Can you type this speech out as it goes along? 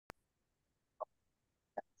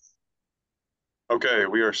Okay,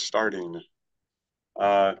 we are starting.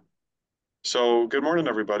 Uh, so good morning,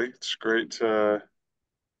 everybody. It's great to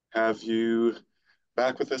have you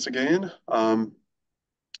back with us again.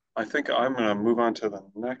 I think I'm going to move on to the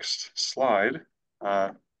next slide. Uh,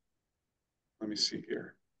 Let me see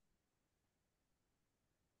here.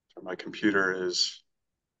 So my computer is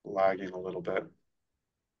lagging a little bit.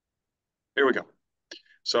 Here we go.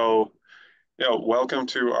 So, welcome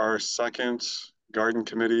to our second Garden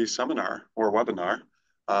Committee seminar or webinar.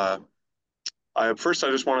 Uh, First,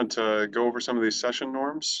 I just wanted to go over some of these session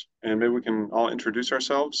norms, and maybe we can all introduce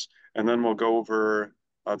ourselves, and then we'll go over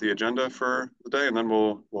the agenda for the day, and then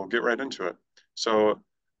we'll get right into it. So,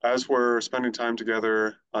 as we're spending time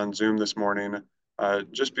together on Zoom this morning,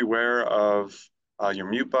 just beware of your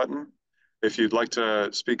mute button. If you'd like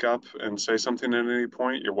to speak up and say something at any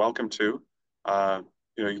point, you're welcome to. Uh,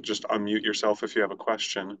 you just unmute yourself if you have a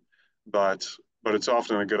question, but it's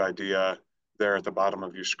often a good idea there at the bottom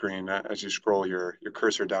of your screen as you scroll your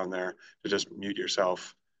cursor down there to just mute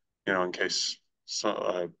yourself, in case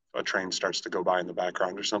a train starts to go by in the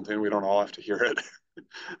background or something. We don't all have to hear it.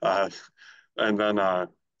 uh, and then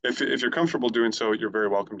if you're comfortable doing so, you're very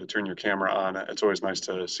welcome to turn your camera on. It's always nice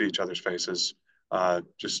to see each other's faces.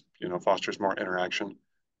 Just fosters more interaction,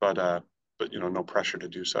 but no pressure to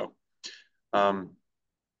do so. Um,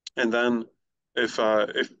 and then if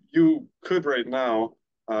you could right now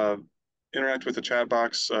uh, interact with the chat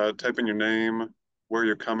box, type in your name, where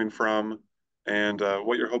you're coming from, and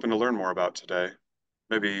what you're hoping to learn more about today.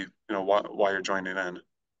 Maybe why you're joining in.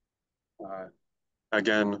 Uh,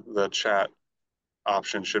 Again, the chat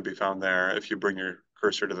option should be found there. If you bring your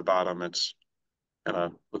cursor to the bottom, it's kind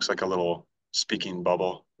of looks like a little speaking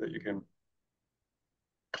bubble that you can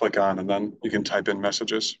click on, and then you can type in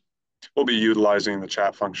messages. We'll be utilizing the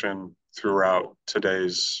chat function throughout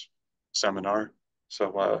today's seminar.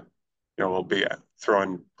 So, we'll be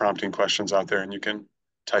throwing prompting questions out there and you can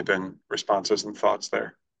type in responses and thoughts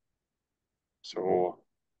there. So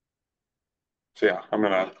yeah, I'm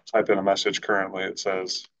going to type in a message currently. It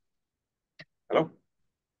says, hello.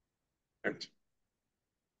 There it is.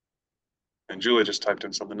 And Julie just typed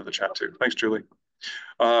in something to the chat too. Thanks, Julie.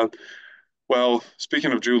 Uh, well,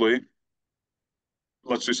 speaking of Julie,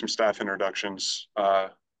 let's do some staff introductions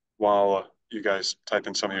while you guys type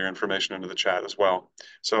in some of your information into the chat as well.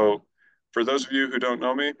 So for those of you who don't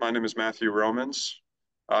know me, my name is Matthew Romans.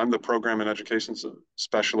 I'm the Program and Education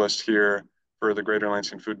Specialist here for the Greater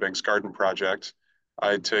Lansing Food Bank's Garden Project.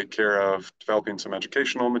 I take care of developing some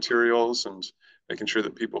educational materials and making sure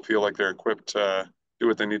that people feel like they're equipped to do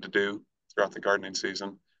what they need to do throughout the gardening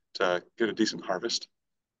season to get a decent harvest.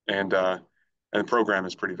 And the program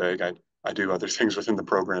is pretty vague. I do other things within the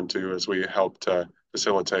program too, as we help to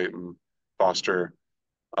facilitate and foster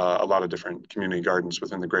a lot of different community gardens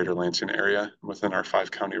within the greater Lansing area and within our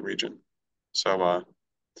 5-county region. So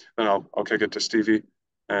then I'll kick it to Stevie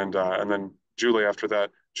and then Julie after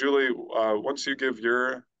that. Julie, once you give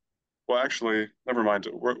your, well, actually, never mind.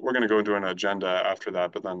 We're going to go into an agenda after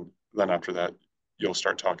that, but then after that, you'll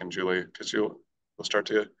start talking, Julie, because you'll start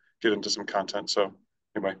to get into some content. So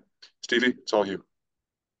anyway, Stevie, it's all you.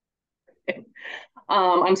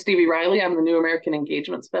 I'm Stevie Riley. I'm the New American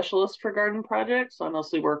Engagement Specialist for Garden Project. So I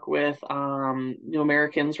mostly work with New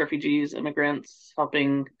Americans, refugees, immigrants,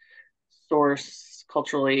 helping source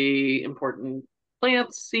culturally important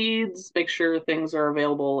plants, seeds, make sure things are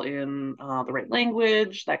available in the right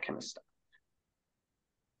language, that kind of stuff.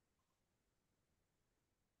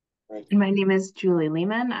 My name is Julie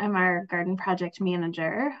Lehman. I'm our garden project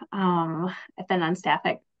manager. I've been on staff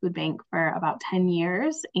at Food Bank for about 10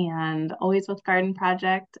 years and always with garden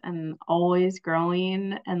project and always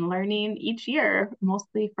growing and learning each year,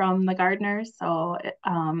 mostly from the gardeners. So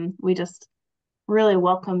we just really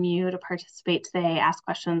welcome you to participate today, ask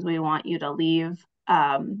questions. We want you to leave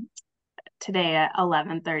today at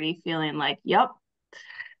 11:30 feeling like, yep,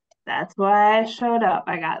 that's why I showed up.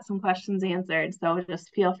 I got some questions answered. So just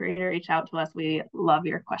feel free to reach out to us. We love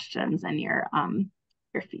your questions and your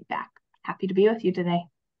feedback. Happy to be with you today.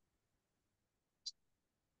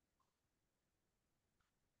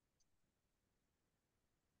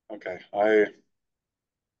 Okay,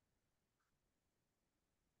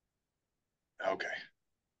 okay.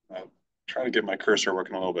 I'll try to get my cursor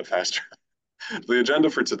working a little bit faster. The agenda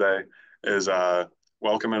for today is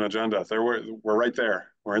welcome and agenda. We're right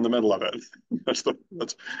there. We're in the middle of it.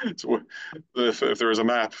 If there was a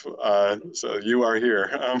map, so you are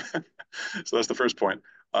here. So that's the first point.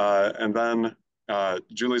 And then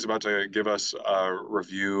Julie's about to give us a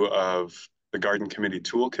review of the Garden Committee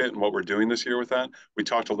Toolkit and what we're doing this year with that. We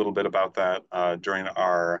talked a little bit about that during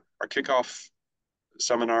our kickoff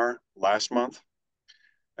seminar last month.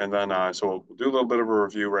 And then, so we'll do a little bit of a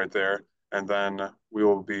review right there. And then we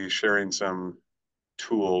will be sharing some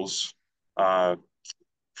tools uh,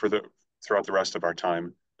 for the throughout the rest of our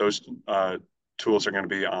time. Those tools are going to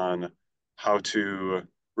be on how to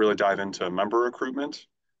really dive into member recruitment,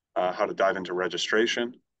 how to dive into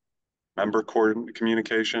registration, member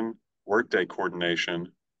communication, workday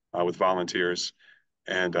coordination with volunteers,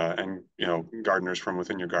 and gardeners from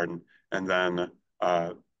within your garden, and then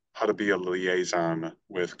how to be a liaison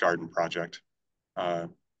with garden project, uh,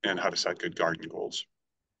 and how to set good garden goals.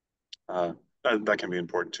 That can be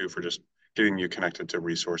important too for just getting you connected to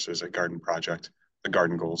resources at garden project. The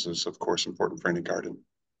garden goals is of course important for any garden.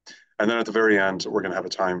 And then at the very end, we're going to have a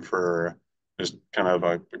time for just kind of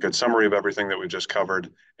a good summary of everything that we've just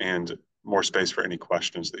covered and more space for any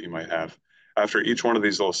questions that you might have. After each one of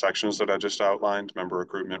these little sections that I just outlined, member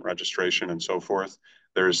recruitment, registration, and so forth,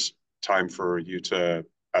 there's time for you to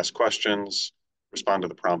ask questions, respond to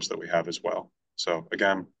the prompts that we have as well. So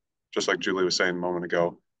again, just like Julie was saying a moment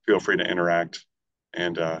ago, feel free to interact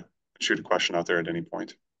and shoot a question out there at any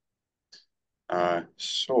point.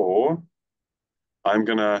 So I'm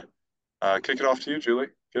going to kick it off to you, Julie.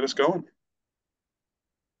 Get us going.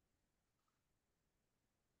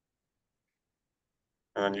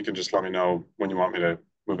 And then you can just let me know when you want me to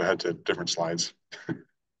move ahead to different slides.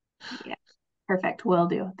 Yeah, perfect. Will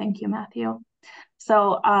do. Thank you, Matthew.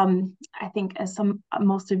 So I think as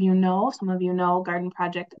most of you know, some of you know, Garden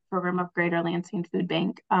Project program of Greater Lansing Food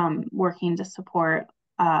Bank, working to support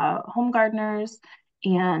home gardeners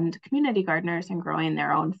and community gardeners in growing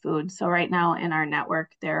their own food. So right now in our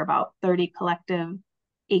network, there are about 30 collective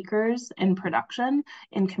acres in production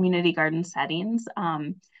in community garden settings.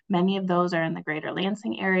 Many of those are in the Greater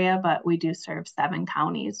Lansing area, but we do serve 7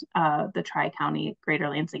 counties, the Tri-County Greater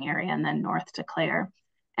Lansing area, and then north to Clare.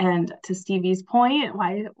 And to Stevie's point,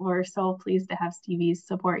 why we're so pleased to have Stevie's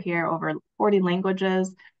support here, over 40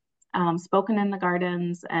 languages spoken in the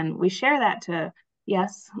gardens. And we share that to,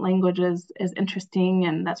 yes, language is interesting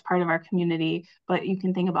and that's part of our community, but you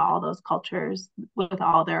can think about all those cultures with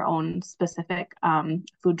all their own specific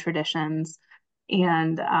food traditions.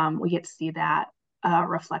 And we get to see that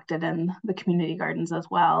reflected in the community gardens as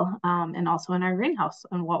well, and also in our greenhouse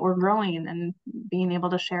and what we're growing and being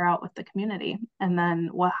able to share out with the community. And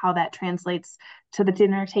then how that translates to the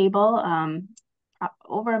dinner table.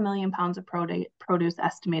 Over 1 million pounds of produce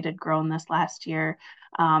estimated grown this last year.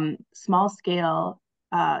 Small scale,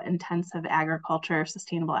 intensive agriculture,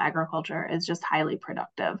 sustainable agriculture is just highly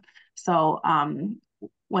productive. So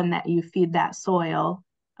when you feed that soil,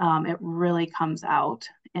 it really comes out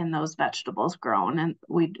in those vegetables grown, and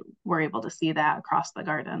we were able to see that across the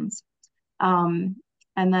gardens. And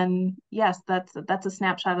then, yes, that's a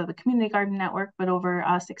snapshot of the Community Garden Network, but over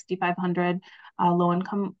 6,500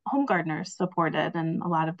 low-income home gardeners supported, and a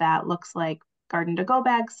lot of that looks like garden-to-go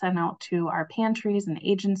bags sent out to our pantries and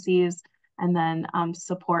agencies, and then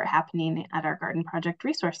support happening at our Garden Project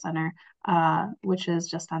Resource Center, which is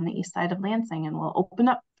just on the east side of Lansing, and will open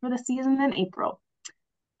up for the season in April.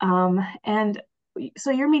 And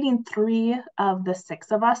so you're meeting 3 of the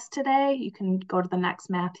 6 of us today. You can go to the next,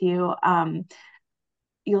 Matthew.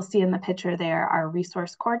 You'll see in the picture there our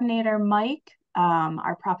resource coordinator, Mike,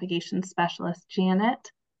 our propagation specialist,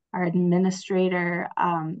 Janet, our administrator,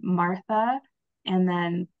 Martha, and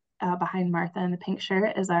then behind Martha in the pink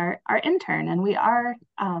shirt is our intern. And we are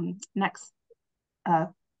next,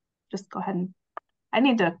 just go ahead and, I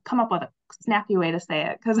need to come up with a snappy way to say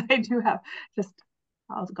it because I do have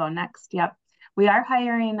I'll go next. Yep. We are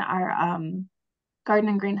hiring our garden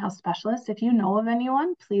and greenhouse specialists. If you know of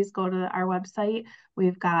anyone, please go to our website.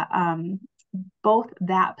 We've got both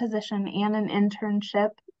that position and an internship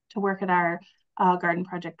to work at our Garden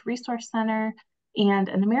Project Resource Center, and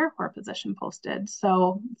an AmeriCorps position posted.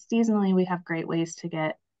 So seasonally, we have great ways to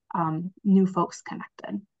get new folks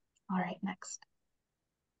connected. All right, next.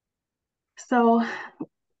 So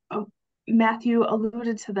Matthew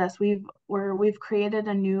alluded to this. We've created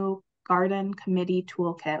a new garden committee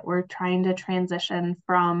toolkit. We're trying to transition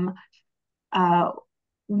from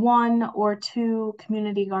 1 or 2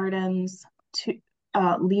 community gardens to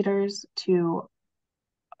leaders to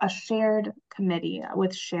a shared committee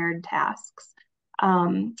with shared tasks.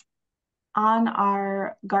 On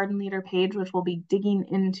our garden leader page, which we'll be digging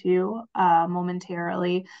into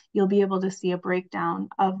momentarily, you'll be able to see a breakdown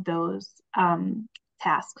of those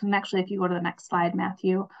tasks. And actually, if you go to the next slide,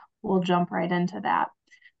 Matthew, we'll jump right into that.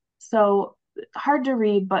 So hard to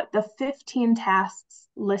read, but the 15 tasks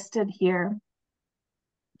listed here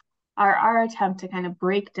are our attempt to kind of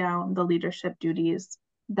break down the leadership duties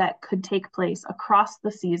that could take place across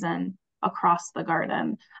the season across the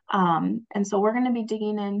garden. And so we're going to be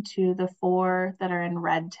digging into the 4 that are in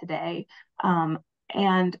red today.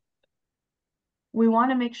 And we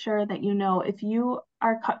want to make sure that, you know, if you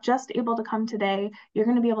are just able to come today, you're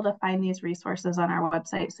going to be able to find these resources on our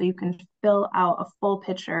website so you can fill out a full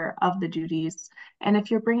picture of the duties. And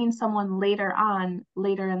if you're bringing someone later on,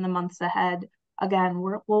 later in the months ahead, again,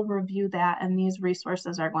 we'll review that, and these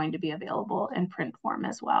resources are going to be available in print form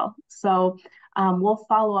as well. So we'll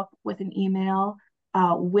follow up with an email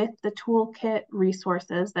with the toolkit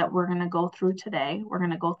resources that we're going to go through today. We're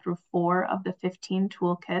going to go through 4 of the 15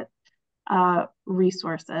 toolkit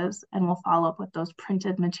resources, and we'll follow up with those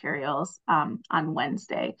printed materials on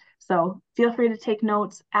Wednesday. So feel free to take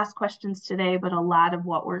notes, ask questions today, but a lot of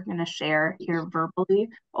what we're going to share here verbally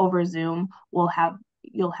over Zoom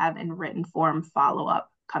you'll have in written form follow-up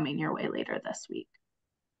coming your way later this week.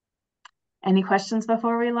 Any questions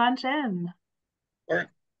before we launch in? Sure.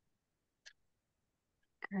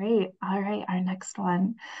 Great. All right, our next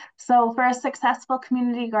one. So for a successful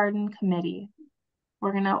community garden committee,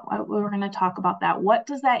 we're gonna talk about that. What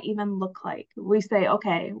does that even look like? We say,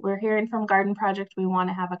 okay, we're hearing from Garden Project, we want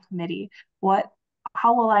to have a committee.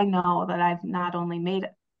 How will I know that I've not only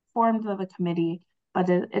formed the committee, but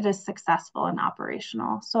it is successful and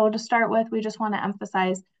operational? So to start with, we just want to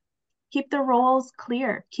emphasize, keep the roles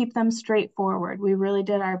clear, keep them straightforward. We really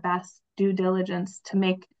did our best due diligence to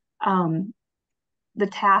make the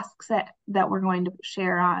tasks that we're going to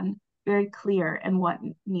share on very clear and what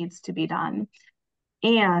needs to be done.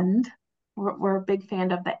 And we're a big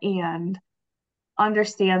fan of the and.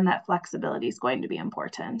 Understand that flexibility is going to be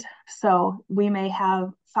important. So we may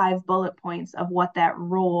have 5 bullet points of what that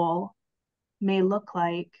role may look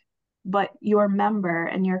like, but your member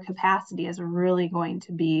and your capacity is really going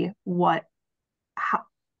to be what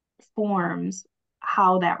forms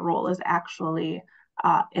how that role is actually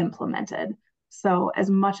implemented. So as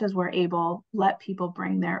much as we're able, let people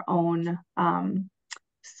bring their own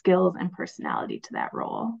skills and personality to that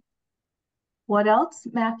role. What else,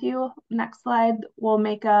 Matthew? Next slide. We'll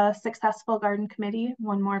make a successful garden committee.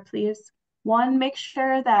 One more, please. 1, make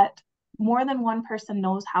sure that more than one person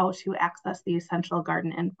knows how to access the essential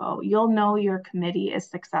garden info. You'll know your committee is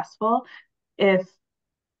successful if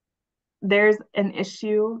there's an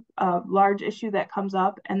issue, a large issue that comes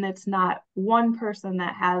up, and it's not one person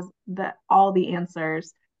that has all the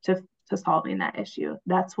answers to solving that issue.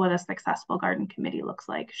 That's what a successful garden committee looks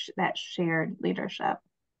like, that shared leadership.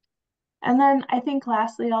 And then I think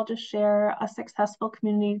lastly, I'll just share a successful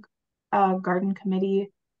community garden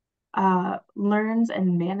committee learns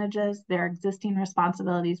and manages their existing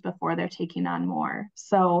responsibilities before they're taking on more.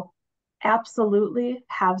 So absolutely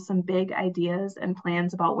have some big ideas and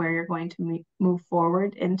plans about where you're going to move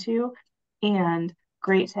forward into, and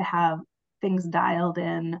great to have things dialed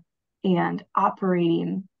in and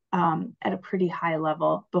operating at a pretty high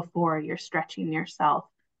level before you're stretching yourself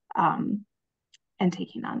and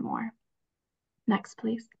taking on more. Next,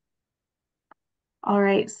 please. All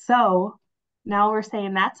right, so now we're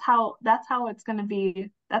saying that's how it's going to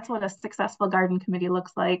be. That's what a successful garden committee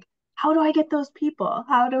looks like. How do I get those people?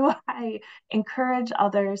 How do I encourage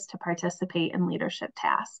others to participate in leadership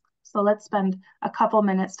tasks? So let's spend a couple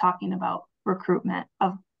minutes talking about recruitment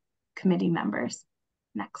of committee members.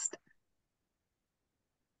 Next.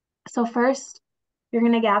 So first, you're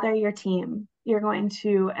going to gather your team.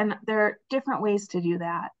 And there are different ways to do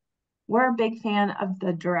that. We're a big fan of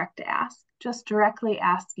the direct ask, just directly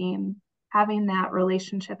asking, having that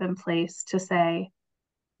relationship in place to say,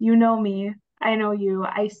 you know me, I know you,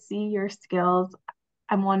 I see your skills.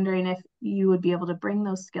 I'm wondering if you would be able to bring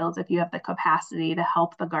those skills if you have the capacity to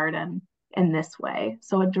help the garden in this way.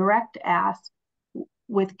 So a direct ask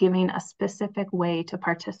with giving a specific way to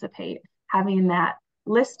participate, having that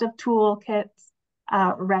list of toolkits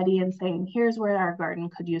ready and saying, here's where our garden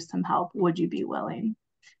could use some help. Would you be willing?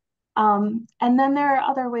 And then there are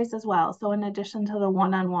other ways as well. So in addition to the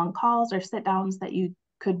one-on-one calls or sit downs that you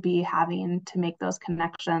could be having to make those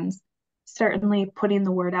connections, certainly putting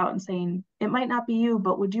the word out and saying, it might not be you,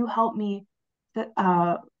 but would you help me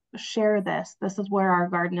share this? This is where our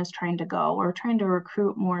garden is trying to go. We're trying to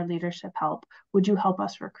recruit more leadership help. Would you help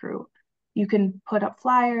us recruit? You can put up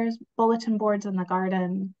flyers, bulletin boards in the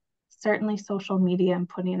garden, certainly social media and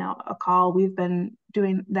putting out a call. We've been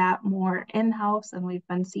doing that more in-house and we've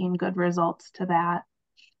been seeing good results to that.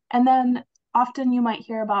 And then often you might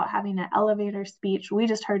hear about having an elevator speech. We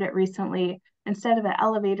just heard it recently. Instead of an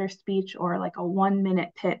elevator speech or like a 1-minute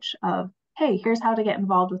pitch of, hey, here's how to get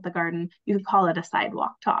involved with the garden, you could call it a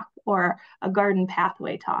sidewalk talk or a garden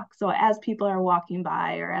pathway talk. So as people are walking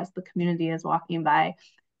by or as the community is walking by,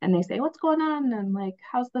 and they say, what's going on? And like,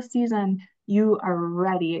 how's the season? You are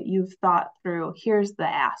ready. You've thought through, here's the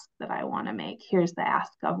ask that I want to make. Here's the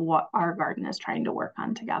ask of what our garden is trying to work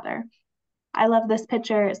on together. I love this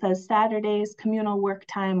picture. It says Saturdays, communal work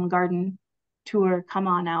time garden tour. Come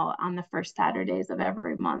on out on the first Saturdays of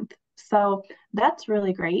every month. So that's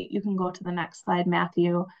really great. You can go to the next slide,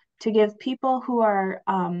 Matthew, to give people who are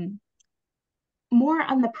more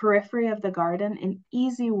on the periphery of the garden an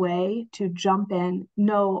easy way to jump in,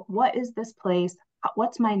 know what is this place,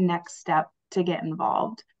 what's my next step to get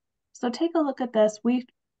involved. So take a look at this.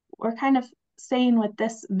 We're kind of saying with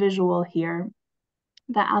this visual here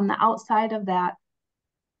that on the outside of that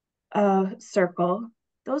circle,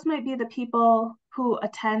 those might be the people who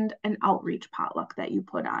attend an outreach potluck that you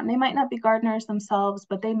put on. They might not be gardeners themselves,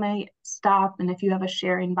 but they might stop, and if you have a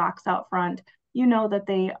sharing box out front, you know that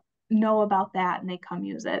they know about that and they come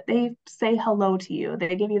use it. They say hello to you.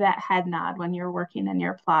 They give you that head nod when you're working in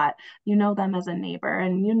your plot. You know them as a neighbor,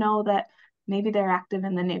 and you know that maybe they're active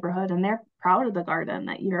in the neighborhood and they're proud of the garden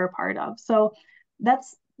that you're a part of. So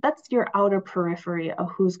that's your outer periphery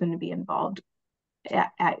of who's going to be involved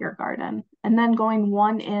at your garden. And then going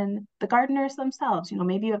one in the gardeners themselves,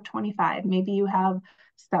 maybe you have 25, maybe you have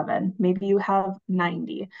 7, maybe you have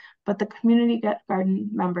 90, but the community garden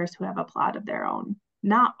members who have a plot of their own.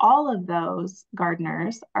 Not all of those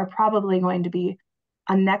gardeners are probably going to be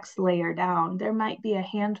a next layer down. There might be a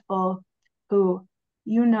handful who,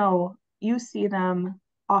 you see them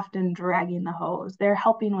often dragging the hose. They're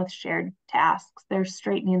helping with shared tasks. They're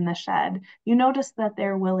straightening the shed. You notice that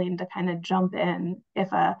they're willing to kind of jump in if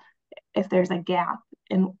there's a gap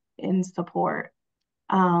in support.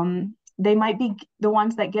 They might be the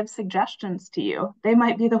ones that give suggestions to you. They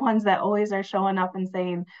might be the ones that always are showing up and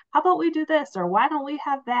saying, how about we do this? Or why don't we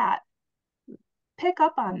have that? Pick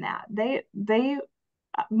up on that. They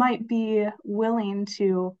might be willing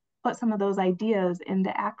to put some of those ideas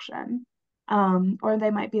into action. Or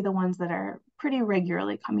they might be the ones that are pretty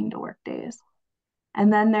regularly coming to work days.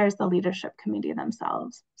 And then there's the leadership committee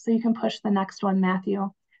themselves. So you can push the next one,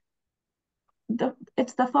 Matthew.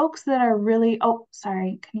 It's the folks that are really, oh,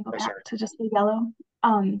 sorry, can you go back to just the yellow?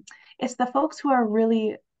 It's the folks who are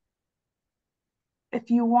really, if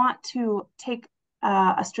you want to take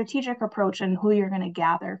a strategic approach in who you're going to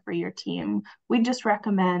gather for your team, we just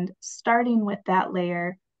recommend starting with that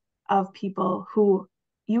layer of people who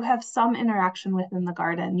you have some interaction with in the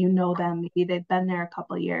garden. You know them, maybe they've been there a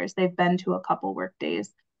couple of years, they've been to a couple work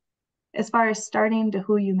days. As far as starting to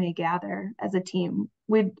who you may gather as a team,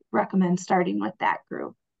 we'd recommend starting with that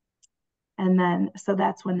group. And then, so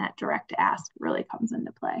that's when that direct ask really comes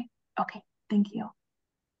into play. Okay, thank you.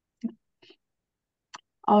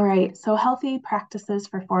 All right, so healthy practices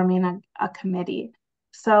for forming a committee.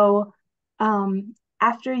 So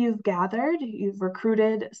after you've gathered, you've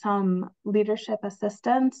recruited some leadership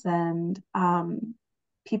assistants and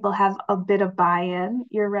people have a bit of buy-in,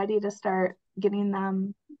 you're ready to start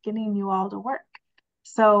getting you all to work.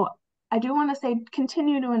 So I do want to say,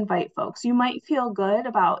 continue to invite folks. You might feel good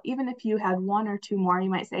about, even if you had 1 or 2 more, you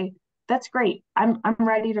might say, that's great. I'm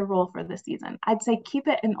ready to roll for this season. I'd say keep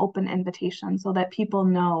it an open invitation so that people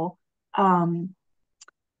know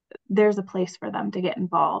there's a place for them to get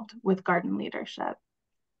involved with garden leadership.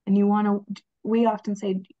 And we often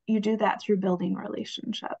say you do that through building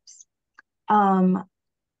relationships.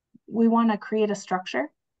 We want to create a structure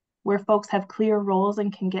where folks have clear roles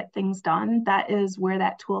and can get things done. That is where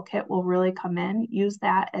that toolkit will really come in. Use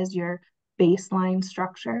that as your baseline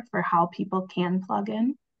structure for how people can plug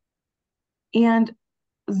in. And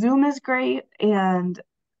Zoom is great and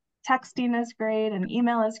texting is great and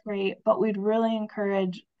email is great, but we'd really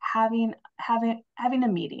encourage having a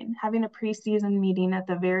meeting, having a preseason meeting at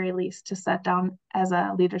the very least to sit down as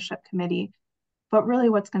a leadership committee. But really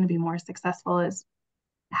what's going to be more successful is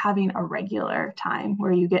having a regular time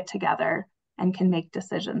where you get together and can make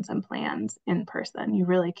decisions and plans in person. You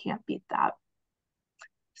really can't beat that.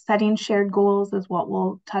 Setting shared goals is what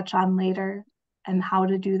we'll touch on later, and how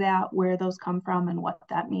to do that, where those come from and what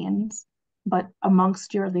that means. But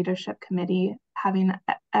amongst your leadership committee, having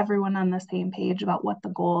everyone on the same page about what the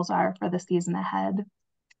goals are for the season ahead.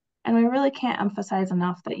 And we really can't emphasize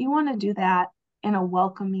enough that you want to do that in a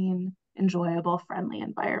welcoming, enjoyable, friendly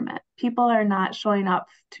environment. People are not showing up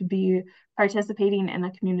to be participating in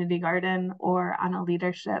a community garden or on a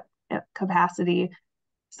leadership capacity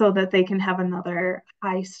so that they can have another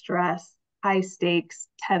high stress, high stakes,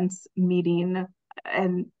 tense meeting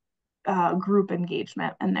and group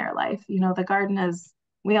engagement in their life. The garden is,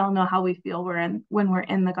 we all know how we feel when we're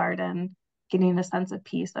in the garden, getting a sense of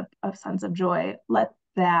peace, a sense of joy. Let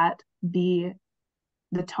that be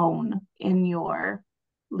the tone in your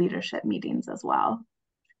leadership meetings as well.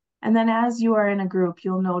 And then as you are in a group,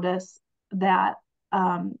 you'll notice that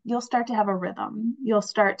you'll start to have a rhythm. You'll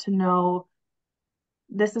start to know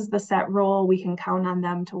this is the set role. We can count on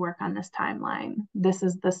them to work on this timeline. This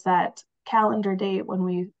is the set calendar date when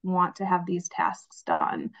we want to have these tasks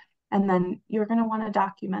done. And then you're going to want to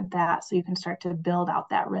document that so you can start to build out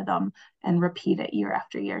that rhythm and repeat it year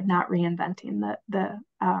after year, not reinventing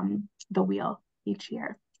the wheel each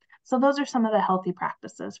year. So those are some of the healthy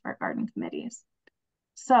practices for garden committees.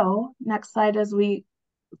 So next slide, as we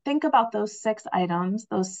think about those 6 items,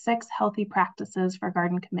 those 6 healthy practices for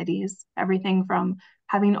garden committees, everything from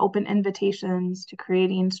having open invitations to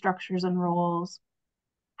creating structures and roles,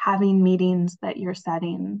 having meetings that you're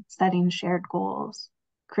setting shared goals,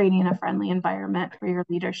 creating a friendly environment for your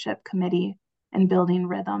leadership committee, and building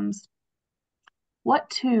rhythms. What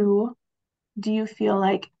 2 do you feel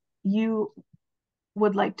like you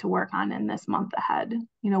would like to work on in this month ahead?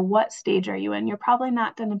 You know, what stage are you in? You're probably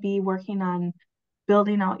not going to be working on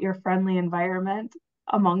building out your friendly environment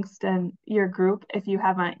amongst your group if you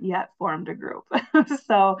haven't yet formed a group.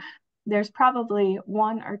 So there's probably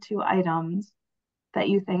 1 or 2 items that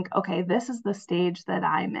you think, okay, this is the stage that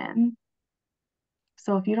I'm in.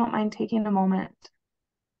 So if you don't mind taking a moment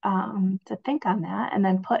to think on that, and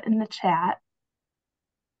then put in the chat,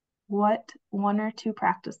 what 1 or 2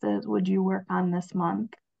 practices would you work on this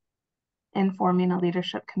month in forming a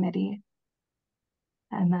leadership committee?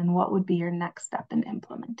 And then what would be your next step in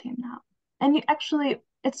implementing that? And you actually,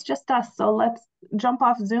 it's just us. So let's jump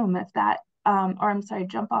off Zoom if that, or I'm sorry,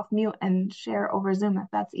 jump off mute and share over Zoom if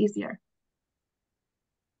that's easier.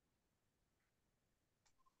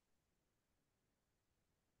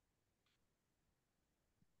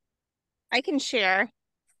 I can share.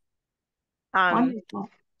 Wonderful.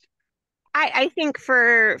 I think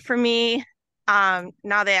for me, now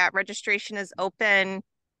that registration is open,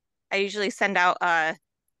 I usually send out a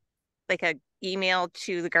email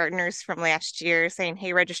to the gardeners from last year saying,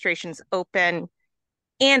 hey, registration's open.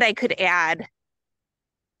 And I could add,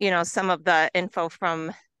 some of the info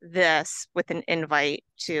from this with an invite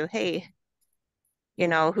to, hey,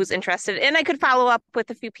 who's interested. And I could follow up with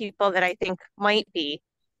a few people that I think might be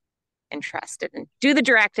interested and do the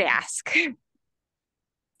direct ask. So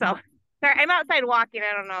sorry, I'm outside walking.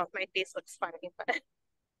 I don't know if my face looks funny, but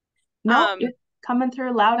no, it's coming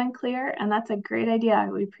through loud and clear, and that's a great idea.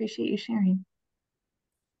 We appreciate you sharing.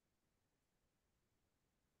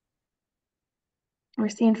 We're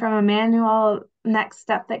seeing from Emmanuel, next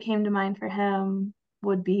step that came to mind for him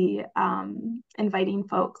would be inviting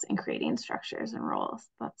folks and creating structures and roles.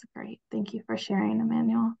 That's great. Thank you for sharing,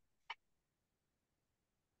 Emmanuel.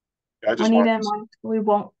 I just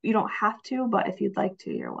Juanita, you don't have to, but if you'd like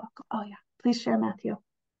to, you're welcome. Oh yeah, please share, Matthew.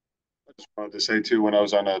 I just wanted to say too, when I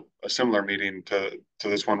was on a similar meeting to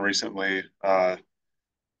this one recently, I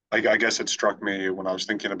guess it struck me when I was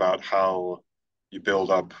thinking about how you build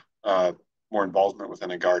up more involvement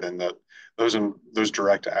within a garden that those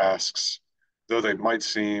direct asks, though they might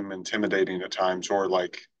seem intimidating at times, or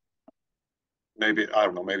like maybe I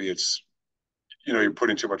don't know, maybe it's you're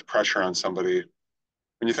putting too much pressure on somebody.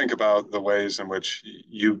 When you think about the ways in which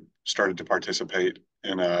you started to participate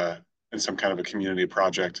in some kind of a community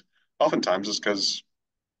project, oftentimes it's because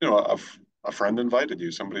a friend invited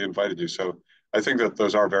you, somebody invited you. So I think that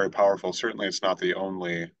those are very powerful. Certainly, uh, it's not the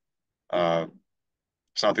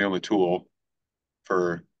only tool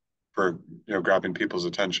for grabbing people's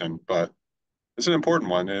attention, but it's an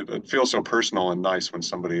important one. It feels so personal and nice when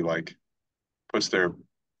somebody like puts their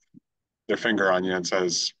finger on you and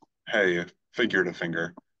says, "Hey," finger to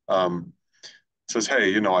finger, um, says,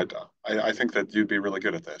 "Hey, I think that you'd be really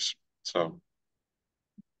good at this." So.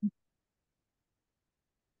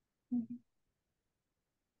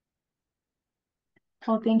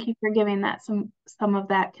 Well, thank you for giving that some of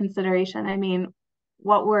that consideration. I mean,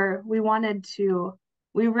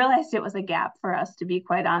 we realized it was a gap for us, to be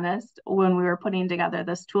quite honest, when we were putting together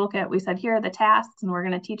this toolkit. We said, here are the tasks, and we're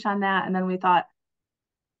going to teach on that. And then we thought,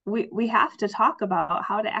 we have to talk about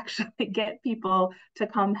how to actually get people to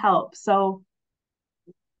come help. So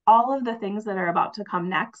all of the things that are about to come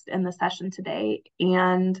next in the session today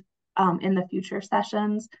and in the future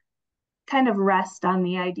sessions kind of rest on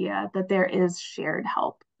the idea that there is shared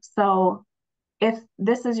help. So if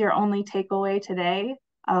this is your only takeaway today,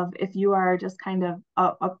 of if you are just kind of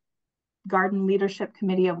a garden leadership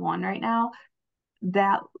committee of 1 right now,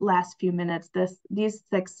 that last few minutes, these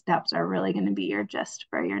 6 steps are really going to be your gist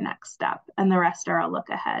for your next step, and the rest are a look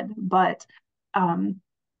ahead. But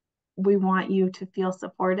we want you to feel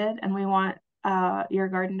supported, and we want your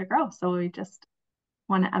garden to grow. So we just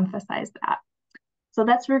want to emphasize that. So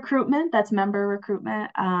that's recruitment, that's member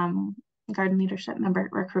recruitment, garden leadership member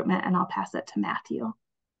recruitment, and I'll pass it to Matthew.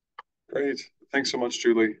 Great. Thanks so much,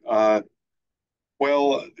 Julie.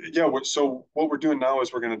 Well, yeah, so what we're doing now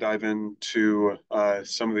is we're going to dive into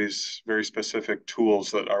some of these very specific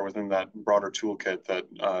tools that are within that broader toolkit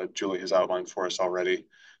that Julie has outlined for us already.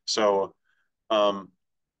 So um,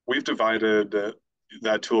 we've divided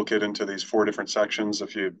that toolkit into these 4 different sections.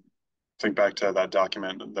 If you think back to that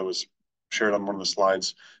document that was shared on one of the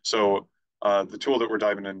slides. So the tool that we're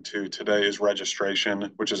diving into today is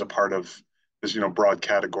registration, which is a part of this, broad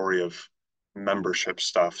category of membership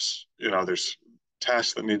stuffs. There's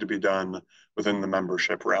tasks that need to be done within the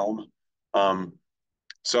membership realm. Um,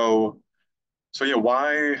 so, so yeah,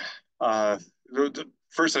 why? Uh,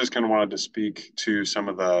 First, I just kind of wanted to speak to some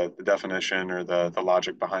of the definition or the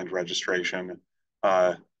logic behind registration.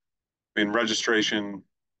 Registration,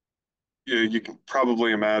 you can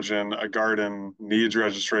probably imagine a garden needs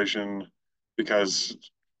registration because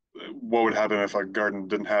what would happen if a garden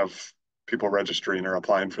didn't have people registering or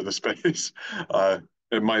applying for the space?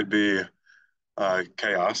 It might be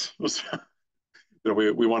chaos.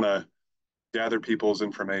 We want to gather people's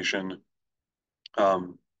information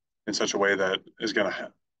in such a way that is going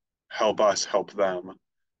to help us help them.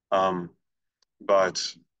 Um,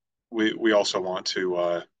 but we also want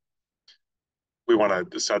to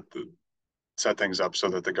set things up so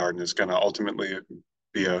that the garden is going to ultimately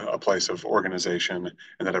be a place of organization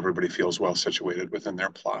and that everybody feels well situated within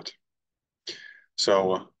their plot.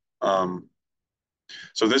 So, um,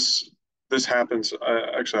 so this happens.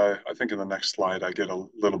 Actually, I think in the next slide I get a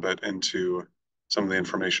little bit into some of the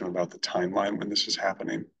information about the timeline when this is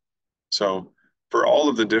happening. So, for all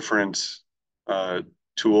of the different uh,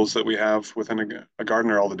 tools that we have within a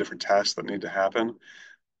garden, or all the different tasks that need to happen,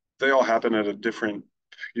 they all happen at a different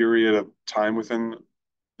period of time within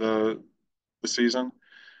the the season.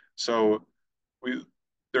 So we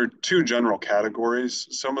there are 2 general categories.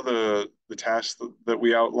 Some of the tasks that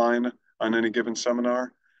we outline on any given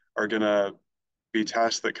seminar are going to be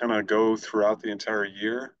tasks that kind of go throughout the entire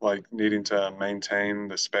year, like needing to maintain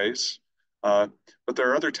the space. Uh, but there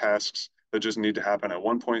are other tasks that just need to happen at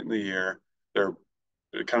one point in the year. They're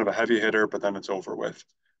kind of a heavy hitter, but then it's over with,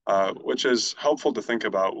 which is helpful to think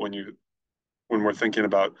about when we're thinking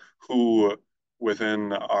about who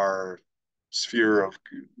within our sphere of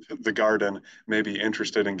the garden may be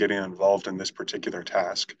interested in getting involved in this particular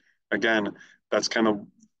task. Again, that's kind of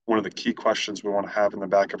one of the key questions we want to have in the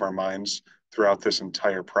back of our minds throughout this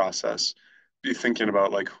entire process. Be thinking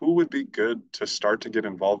about like who would be good to start to get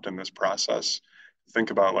involved in this process.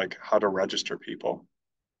 Think about like how to register people.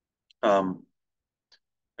 Um,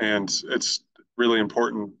 and it's really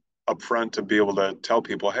important upfront to be able to tell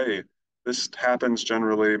people, hey, this happens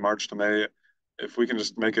generally March to May. If we can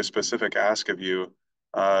just make a specific ask of you,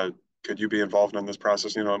 could you be involved in this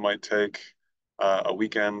process? It might take a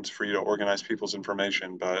weekend for you to organize people's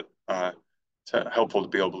information, but it's helpful to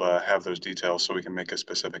be able to have those details so we can make a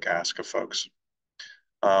specific ask of folks.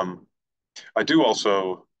 I do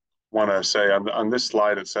also want to say on this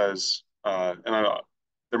slide, it says,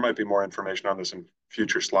 there might be more information on this in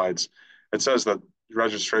future slides. It says that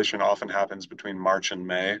registration often happens between March and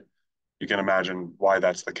May. You can imagine why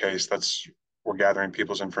that's the case. We're gathering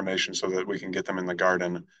people's information so that we can get them in the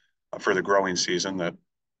garden for the growing season that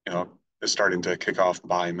is starting to kick off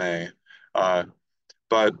by May.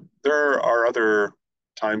 But there are other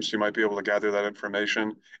times you might be able to gather that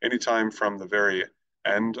information anytime from the very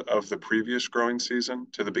end of the previous growing season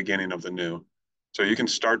to the beginning of the new. So you can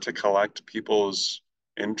start to collect people's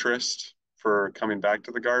interest for coming back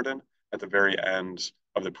to the garden at the very end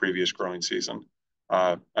of the previous growing season.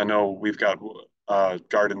 I know we've got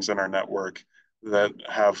gardens in our network that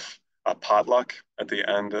have a potluck at the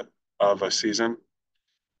end of a season,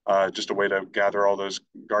 just a way to gather all those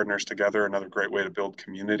gardeners together, another great way to build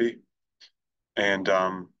community. And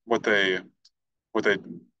what they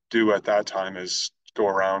do at that time is go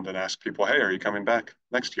around and ask people, hey, are you coming back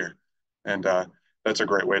next year? And that's a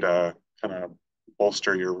great way to kind of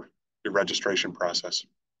bolster your registration process.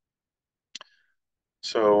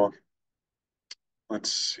 So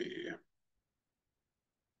let's see.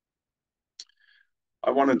 I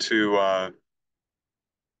wanted to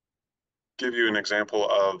give you an example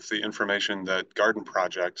of the information that Garden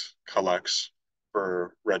Project collects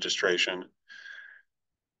for registration.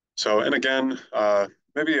 So, and again,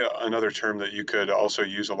 maybe another term that you could also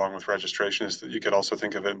use along with registration is that you could also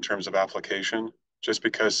think of it in terms of application. Just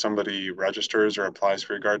because somebody registers or applies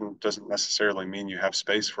for your garden doesn't necessarily mean you have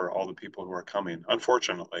space for all the people who are coming,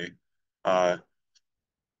 unfortunately. Uh,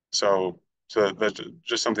 so that's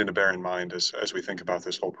just something to bear in mind as we think about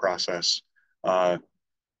this whole process. Uh,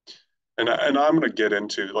 and I'm going to get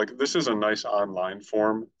into, like, this is a nice online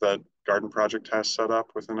form that Garden Project has set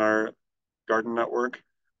up within our garden network,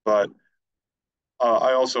 but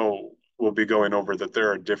I also will be going over that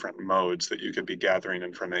there are different modes that you could be gathering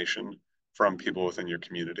information from people within your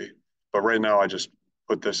community. But right now, I just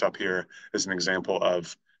put this up here as an example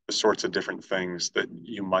of the sorts of different things that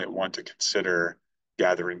you might want to consider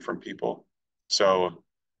gathering from people. So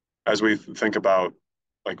as we think about,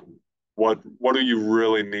 like, what do you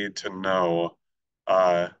really need to know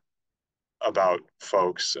uh, about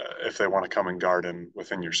folks if they want to come and garden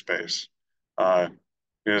within your space? Uh,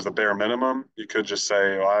 as the bare minimum, you could just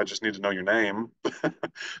say, well, I just need to know your name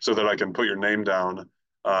so that I can put your name down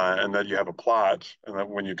and that you have a plot. And then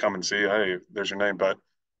when you come and see, hey, there's your name. But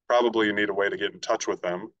probably you need a way to get in touch with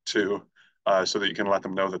them too, so that you can let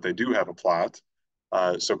them know that they do have a plot.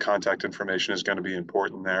 So contact information is going to be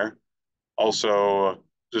important there. Also,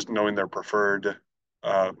 just knowing their preferred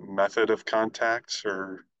method of contact,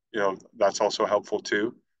 or that's also helpful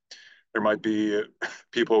too. There might be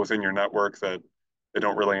people within your network that they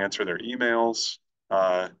don't really answer their emails,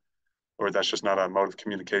 uh, or that's just not a mode of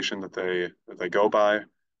communication that they go by,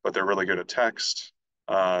 but they're really good at text,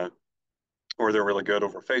 uh, or they're really good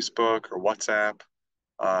over Facebook or WhatsApp.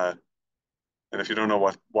 Uh, and if you don't know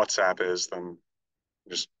what WhatsApp is, then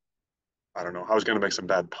just I don't know. I was going to make some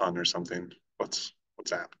bad pun or something.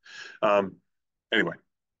 WhatsApp? Um, anyway,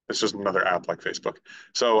 it's just another app like Facebook.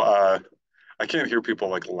 So I can't hear people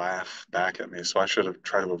like laugh back at me, so I should have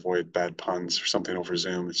tried to avoid bad puns or something over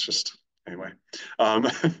Zoom. It's just anyway. Um,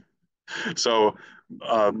 so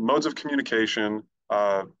modes of communication.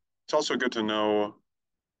 It's also good to know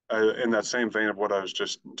in that same vein of what I was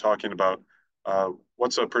just talking about.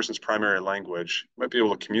 What's a person's primary language? You might be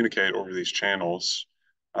able to communicate over these channels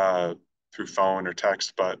uh, through phone or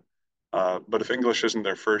text, but if English isn't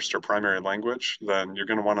their first or primary language, then you're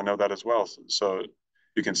going to want to know that as well. So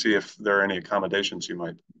you can see if there are any accommodations you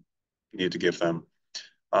might need to give them.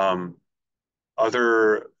 Um,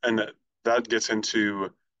 and that gets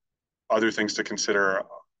into other things to consider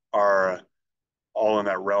are all in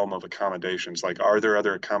that realm of accommodations. Like, are there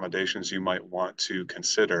other accommodations you might want to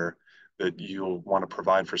consider that you'll want to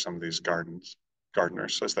provide for some of these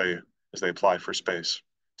gardeners as they apply for space?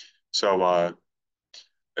 So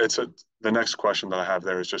it's the next question that I have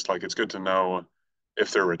there is just like it's good to know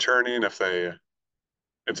if they're returning, if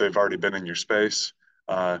they've already been in your space.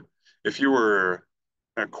 Uh, if you were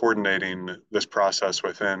coordinating this process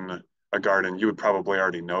within a garden, you would probably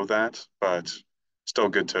already know that, but still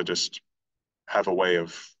good to just have a way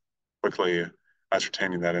of quickly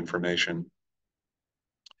ascertaining that information.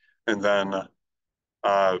 And then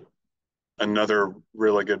uh, another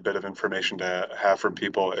really good bit of information to have from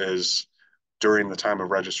people is during the time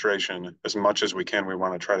of registration, as much as we can, we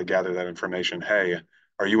want to try to gather that information. Hey,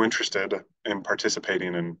 are you interested in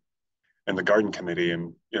participating in the garden committee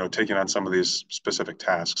and taking on some of these specific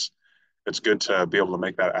tasks? It's good to be able to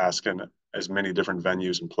make that ask in as many different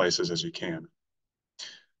venues and places as you can.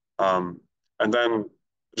 And then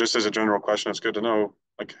just as a general question, it's good to know,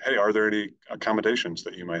 like, hey, are there any accommodations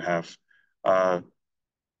that you might have?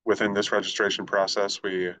 Within this registration process,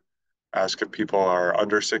 we ask if people are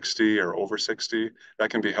under 60 or over 60.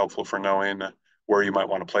 That can be helpful for knowing where you might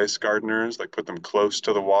want to place gardeners, like put them close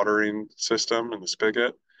to the watering system and the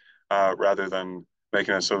spigot, rather than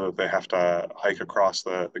making it so that they have to hike across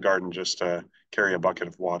the garden just to carry a bucket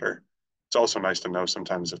of water. It's also nice to know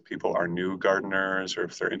sometimes if people are new gardeners or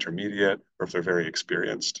if they're intermediate or if they're very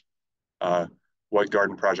experienced. Uh, what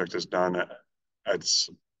Garden Project has done at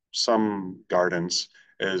some gardens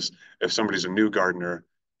is if somebody's a new gardener,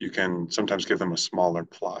 you can sometimes give them a smaller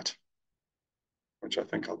plot, which I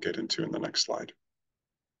think I'll get into in the next slide.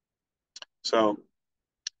 So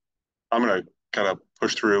I'm going to kind of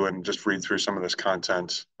push through and just read through some of this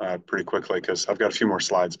content pretty quickly because I've got a few more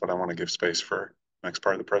slides, but I want to give space for the next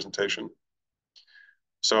part of the presentation.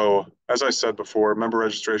 So as I said before, member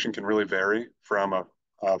registration can really vary from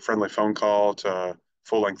a friendly phone call to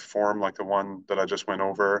full-length form like the one that I just went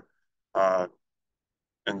over.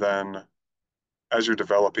 And then as you're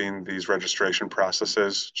developing these registration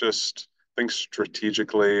processes, just think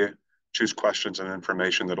strategically, choose questions and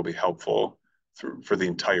information that'll be helpful for the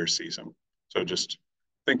entire season. So just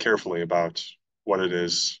think carefully about what it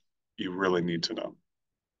is you really need to know.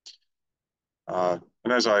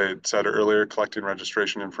 And as I said earlier, collecting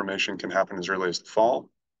registration information can happen as early as the fall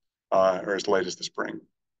or as late as the spring.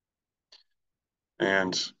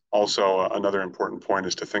 And also another important point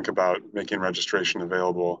is to think about making registration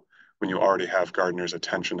available when you already have gardeners'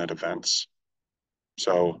 attention at events.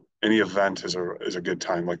 So any event is a good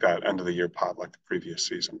time, like that end of the year pot like the previous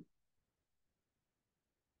season.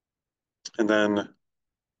 And then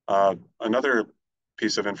another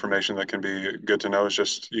piece of information that can be good to know is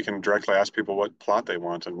just you can directly ask people what plot they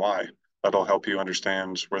want and why. That'll help you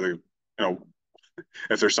understand where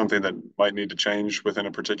if there's something that might need to change within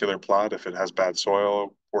a particular plot, if it has bad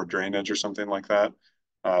soil or drainage or something like that.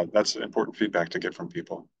 That's important feedback to get from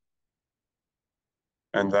people.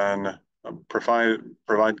 And then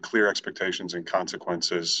provide clear expectations and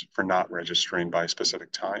consequences for not registering by a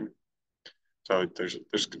specific time. So there's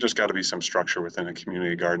just got to be some structure within a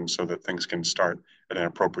community garden so that things can start at an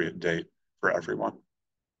appropriate date for everyone.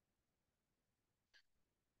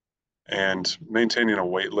 And maintaining a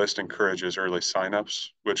wait list encourages early signups,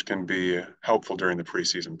 which can be helpful during the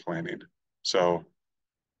preseason planning. So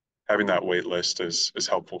having that wait list is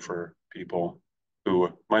helpful for people who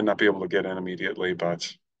might not be able to get in immediately,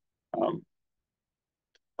 but um,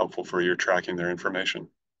 helpful for your tracking their information.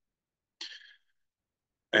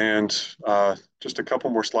 And just a couple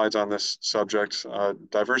more slides on this subject,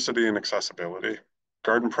 diversity and accessibility.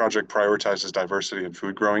 Garden Project prioritizes diversity in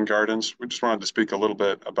food growing gardens. We just wanted to speak a little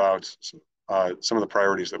bit about some of the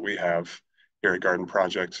priorities that we have here at Garden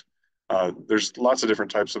Project. There's lots of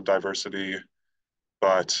different types of diversity,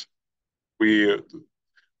 but we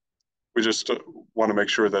just want to make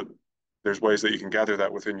sure that there's ways that you can gather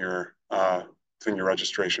that within your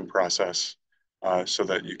registration process, so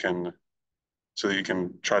that you can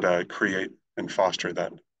try to create and foster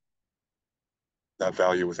that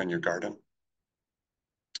value within your garden.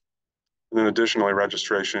 And then additionally,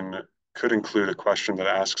 registration could include a question that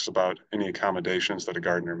asks about any accommodations that a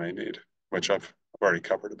gardener may need, which I've already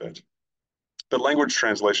covered a bit. But language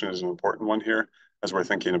translation is an important one here as we're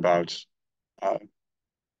thinking about uh,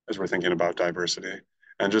 diversity.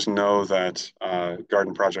 And just know that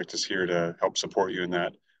Garden Project is here to help support you in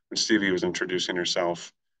that. When Stevie was introducing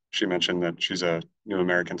herself, she mentioned that she's a New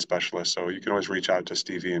American specialist, so you can always reach out to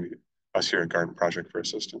Stevie and us here at Garden Project for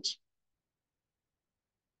assistance.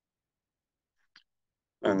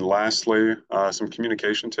 And lastly, some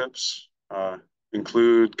communication tips.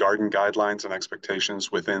 Include garden guidelines and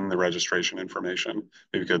expectations within the registration information.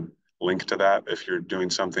 Maybe you could link to that if you're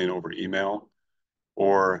doing something over email,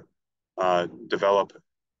 or develop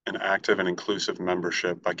an active and inclusive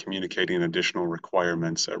membership by communicating additional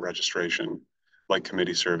requirements at registration, like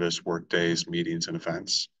committee service, work days, meetings, and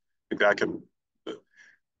events. I think that can,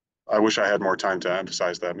 I wish I had more time to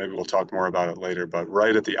emphasize that. Maybe we'll talk more about it later, but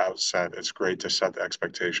right at the outset, it's great to set the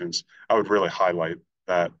expectations. I would really highlight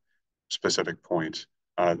that specific point.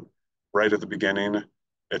 Right at the beginning,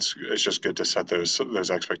 it's just good to set those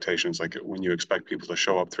expectations, like when you expect people to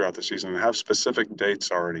show up throughout the season and have specific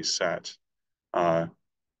dates already set, uh,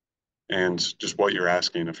 and just what you're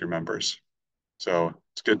asking of your members. So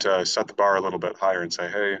it's good to set the bar a little bit higher and say,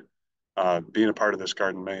 hey, being a part of this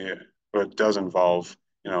garden but it does involve,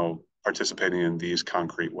 participating in these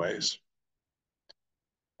concrete ways.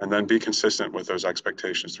 And then be consistent with those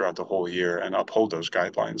expectations throughout the whole year and uphold those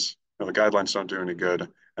guidelines. The guidelines don't do any good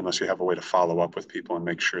unless you have a way to follow up with people and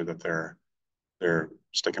make sure that they're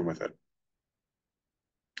sticking with it.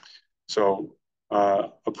 So a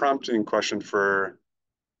prompting question for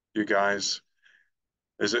you guys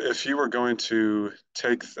is, if you were going to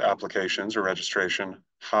take the applications or registration,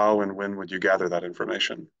 how and when would you gather that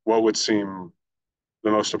information? What would seem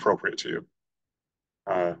the most appropriate to you?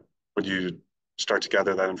 Would you start to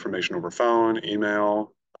gather that information over phone,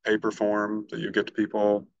 email, a paper form that you get to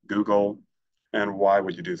people, Google, and why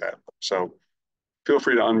would you do that? So feel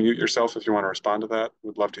free to unmute yourself if you want to respond to that.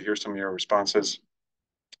 We'd love to hear some of your responses,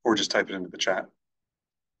 or just type it into the chat.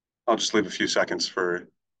 I'll just leave a few seconds for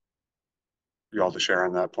you all to share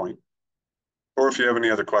on that point. Or if you have any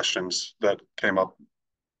other questions that came up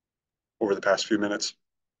over the past few minutes,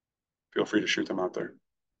 feel free to shoot them out there.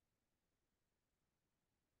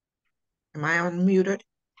 Am I unmuted?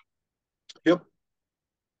 Yep.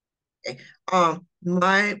 Okay.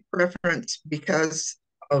 My preference, because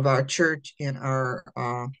of our church and our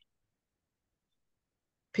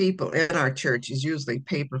people in our church, is usually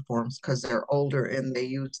paper forms, because they're older and they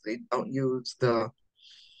usually don't use the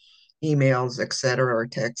emails, etc., or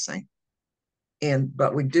texting.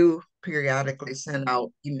 But we do periodically send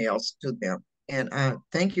out emails to them. And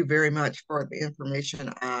thank you very much for the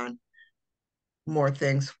information on more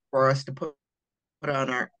things for us to put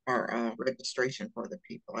on our registration for the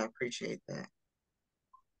people. I appreciate that.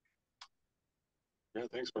 Yeah,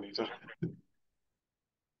 thanks, Benita.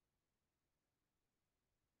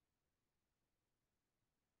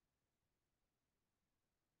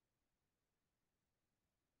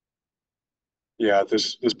 Yeah,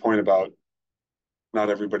 this point about not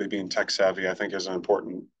everybody being tech savvy, I think, is an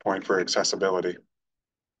important point for accessibility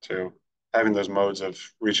too. having those modes of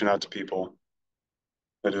reaching out to people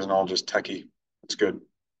that isn't all just techie. It's good.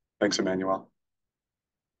 Thanks, Emmanuel.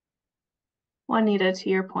 Juanita, to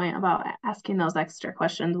your point about asking those extra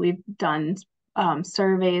questions, we've done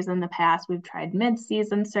surveys in the past. We've tried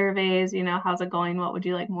mid-season surveys, how's it going? What would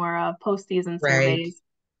you like more of? Post-season Right. surveys.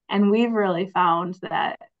 And we've really found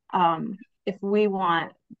that if we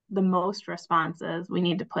want the most responses, we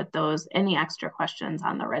need to put any extra questions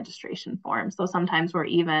on the registration form. So sometimes we're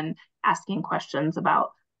even asking questions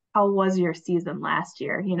about how was your season last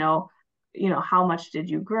year? How much did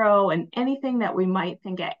you grow, and anything that we might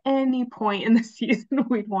think at any point in the season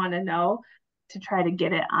we'd want to know to try to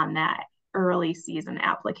get it on that early season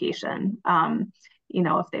application.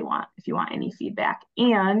 If you want any feedback.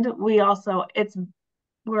 And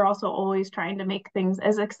we're also always trying to make things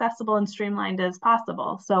as accessible and streamlined as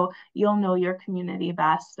possible. So you'll know your community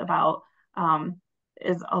best about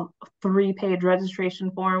is a 3-page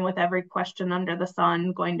registration form with every question under the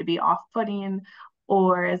sun going to be off-putting?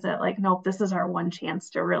 Or is it like, nope, this is our one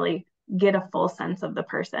chance to really get a full sense of the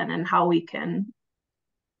person and how we can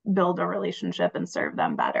build a relationship and serve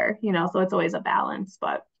them better, so it's always a balance,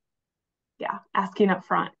 but yeah, asking up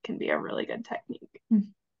front can be a really good technique.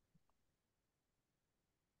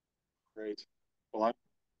 Great. Well,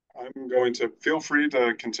 I'm going to feel free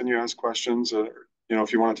to continue to ask questions.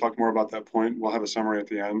 If you want to talk more about that point, we'll have a summary at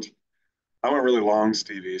the end. I went really long,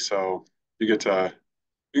 Stevie, so you can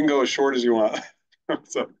go as short as you want.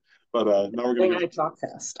 But now we're going to I talk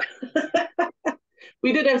fast.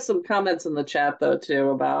 We did have some comments in the chat though too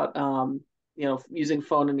about using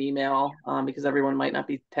phone and email because everyone might not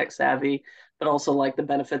be tech savvy, but also like the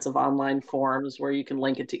benefits of online forms where you can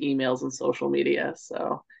link it to emails and social media.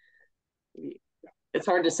 So it's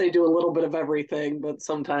hard to say do a little bit of everything, but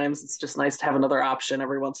sometimes it's just nice to have another option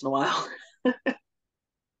every once in a while.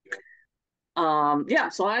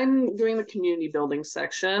 So I'm doing the community building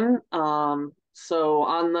section. So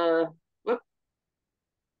on the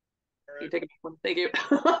you take one. Thank you.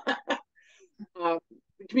 The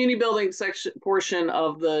community building section portion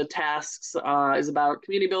of the tasks is about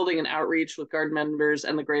community building and outreach with garden members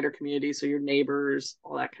and the greater community, so your neighbors,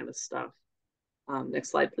 all that kind of stuff.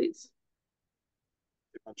 Next slide, please.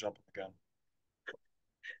 I'm jumping again.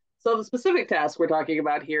 So the specific task we're talking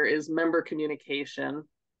about here is member communication.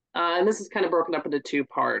 And this is kind of broken up into 2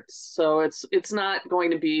 parts. So it's not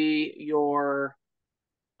going to be your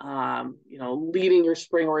leading your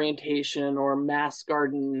spring orientation or mass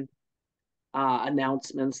garden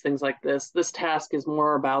announcements, things like this. This task is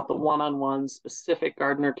more about the one-on-one specific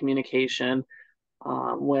gardener communication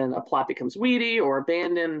when a plot becomes weedy or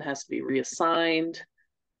abandoned, has to be reassigned.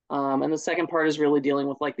 And the second part is really dealing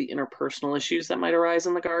with like the interpersonal issues that might arise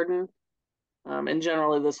in the garden. And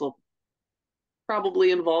generally this will probably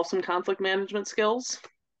involve some conflict management skills.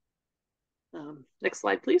 Next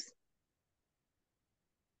slide, please.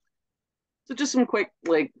 So just some quick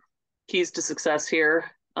keys to success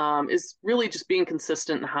here is really just being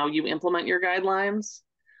consistent in how you implement your guidelines.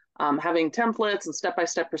 Having templates and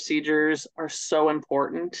step-by-step procedures are so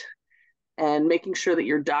important, and making sure that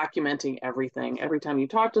you're documenting everything. Every time you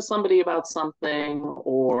talk to somebody about something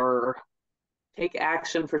or take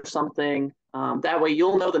action for something, that way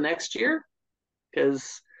you'll know the next year,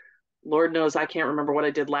 because Lord knows I can't remember what I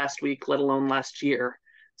did last week, let alone last year.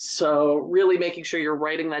 So really making sure you're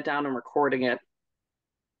writing that down and recording it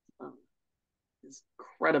is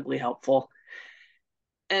incredibly helpful.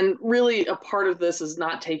 And really a part of this is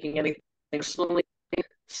not taking anything personally.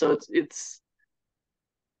 So it's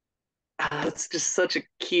just such a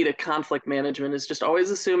key to conflict management, is just always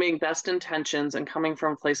assuming best intentions and coming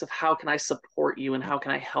from a place of how can I support you and how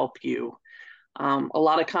can I help you. A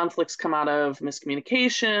lot of conflicts come out of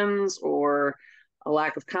miscommunications or a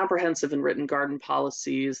lack of comprehensive and written garden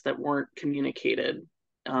policies that weren't communicated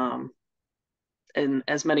in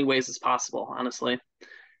as many ways as possible, honestly.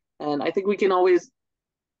 And I think we can always,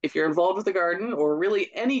 if you're involved with the garden or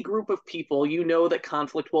really any group of people, you know that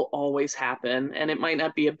conflict will always happen. And it might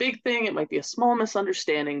not be a big thing, it might be a small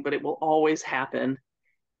misunderstanding, but it will always happen.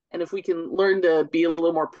 And if we can learn to be a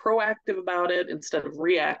little more proactive about it instead of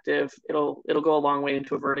reactive, it'll go a long way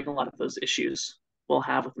into averting a lot of those issues we'll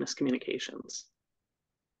have with miscommunications.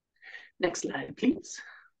 Next slide, please.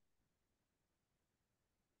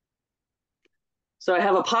 So I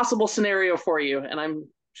have a possible scenario for you, and I'm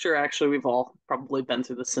sure actually we've all probably been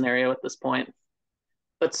through this scenario at this point.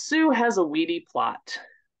 But Sue has a weedy plot.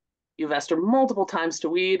 You've asked her multiple times to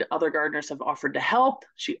weed. Other gardeners have offered to help.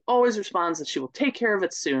 She always responds that she will take care of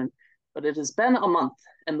it soon, but it has been a month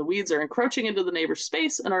and the weeds are encroaching into the neighbor's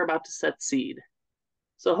space and are about to set seed.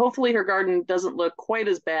 So hopefully her garden doesn't look quite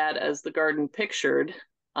as bad as the garden pictured,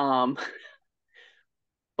 Um,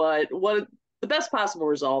 but what the best possible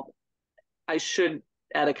result, I should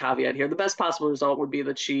add a caveat here. The best possible result would be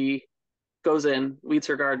that she goes in, weeds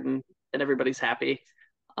her garden, and everybody's happy.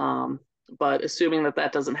 Um, but assuming that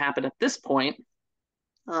that doesn't happen at this point,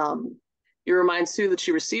 you remind Sue that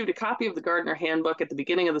she received a copy of the gardener handbook at the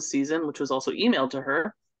beginning of the season, which was also emailed to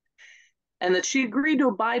her, and that she agreed to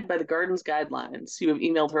abide by the garden's guidelines. You have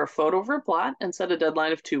emailed her a photo of her plot and set a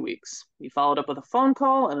deadline of 2 weeks. You followed up with a phone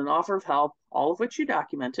call and an offer of help, all of which you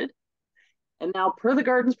documented. And now, per the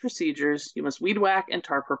garden's procedures, you must weed whack and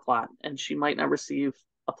tarp her plot, and she might not receive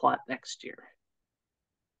a plot next year.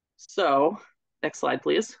 So, next slide,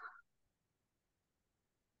 please.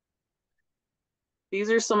 These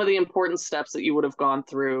are some of the important steps that you would have gone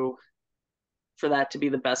through for that to be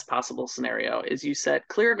the best possible scenario. Is you set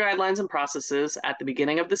clear guidelines and processes at the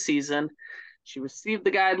beginning of the season. She received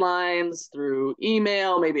the guidelines through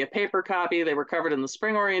email, maybe a paper copy. They were covered in the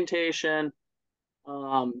spring orientation.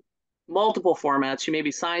 Multiple formats. She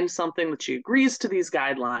maybe signed something that she agrees to these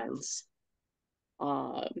guidelines.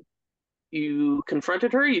 You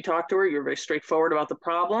confronted her, you talked to her, you were very straightforward about the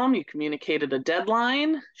problem, you communicated a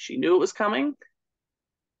deadline, she knew it was coming,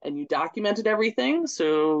 and you documented everything.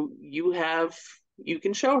 So you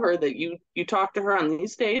can show her that you talked to her on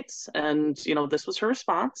these dates, and this was her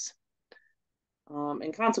response.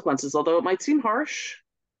 And consequences, although it might seem harsh,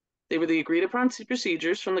 they were the agreed upon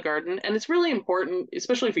procedures from the garden. And it's really important,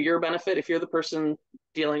 especially for your benefit, if you're the person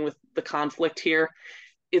dealing with the conflict here,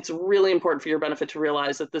 it's really important for your benefit to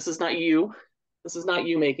realize that this is not you. This is not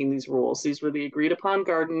you making these rules. These were the agreed upon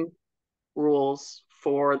garden rules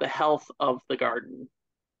for the health of the garden.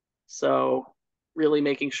 So really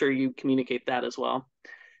making sure you communicate that as well.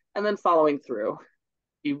 And then following through,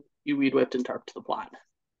 you weed whipped and tarped the plot.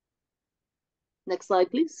 Next slide,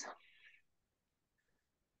 please.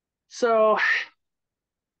 So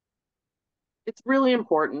it's really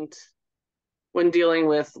important when dealing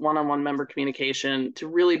with one-on-one member communication to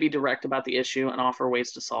really be direct about the issue and offer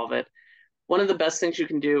ways to solve it. One of the best things you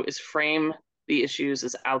can do is frame the issues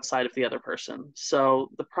as outside of the other person. So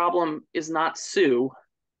the problem is not Sue,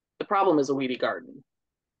 the problem is a weedy garden.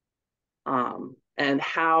 And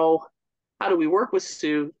how do we work with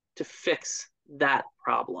Sue to fix that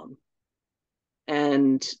problem?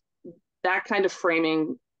 And that kind of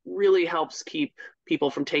framing really helps keep people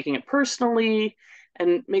from taking it personally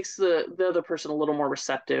and makes the other person a little more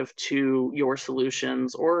receptive to your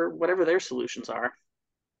solutions or whatever their solutions are.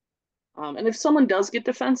 And if someone does get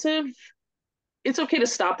defensive, it's okay to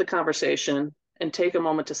stop the conversation and take a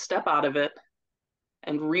moment to step out of it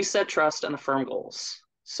and reset trust and affirm goals.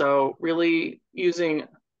 So really using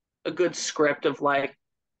a good script of like,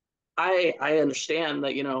 I understand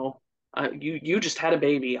that, you just had a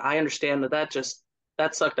baby. I understand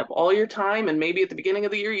that sucked up all your time. And maybe at the beginning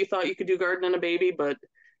of the year, you thought you could do garden and a baby, but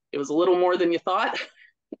it was a little more than you thought.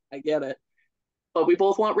 I get it. But we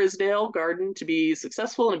both want Risdale Garden to be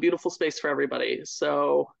successful and a beautiful space for everybody.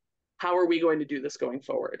 So how are we going to do this going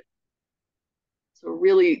forward? So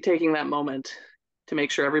really taking that moment to make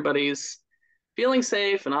sure everybody's feeling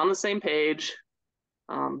safe and on the same page.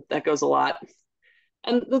 That goes a lot.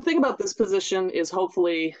 And the thing about this position is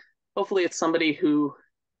hopefully it's somebody who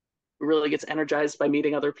really gets energized by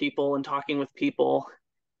meeting other people and talking with people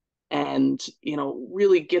and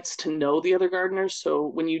really gets to know the other gardeners. So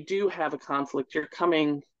when you do have a conflict, you're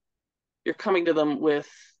coming to them with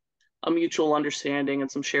a mutual understanding and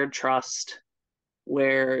some shared trust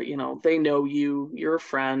where they know you're a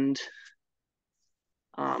friend.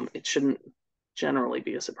 It shouldn't generally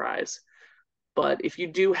be a surprise. But if you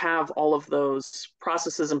do have all of those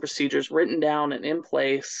processes and procedures written down and in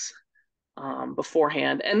place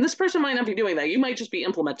beforehand, and this person might not be doing that, you might just be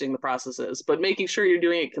implementing the processes, but making sure you're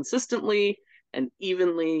doing it consistently and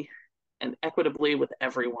evenly and equitably with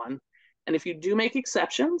everyone. And if you do make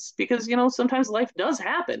exceptions, because sometimes life does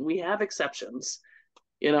happen, we have exceptions.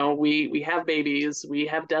 We have babies, we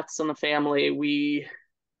have deaths in the family,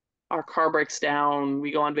 our car breaks down,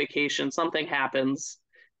 we go on vacation, something happens,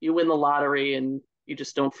 you win the lottery and you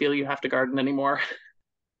just don't feel you have to garden anymore.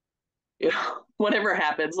 Whatever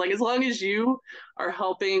happens, like as long as you are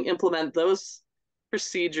helping implement those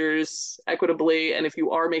procedures equitably, and if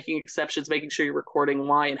you are making exceptions, making sure you're recording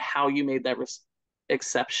why and how you made that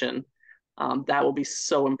exception, that will be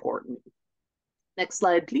so important. Next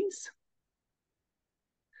slide, please.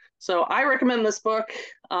 So I recommend this book.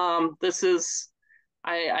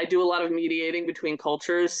 I do a lot of mediating between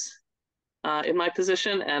cultures in my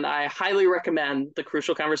position, and I highly recommend the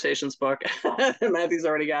Crucial Conversations book. Matthew's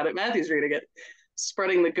already got it. Matthew's reading it.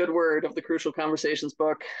 Spreading the good word of the Crucial Conversations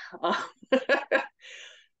book.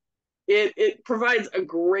 it provides a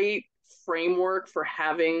great framework for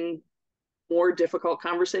having more difficult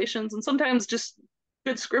conversations, and sometimes just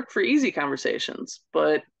good script for easy conversations.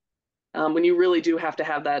 But when you really do have to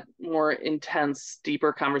have that more intense,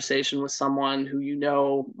 deeper conversation with someone who you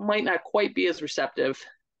know might not quite be as receptive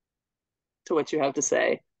to what you have to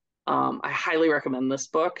say, I highly recommend this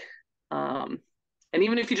book. Um, and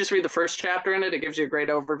even if you just read the first chapter in it, it gives you a great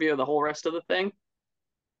overview of the whole rest of the thing.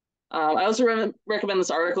 I also recommend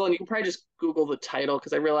this article, and you can probably just Google the title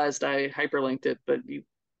because I realized I hyperlinked it, but you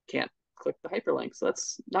can't click the hyperlink, so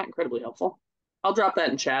that's not incredibly helpful. I'll drop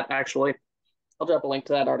that in chat, actually. I'll drop a link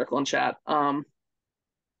to that article in chat. I'm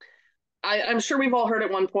sure we've all heard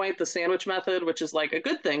at one point the sandwich method, which is like a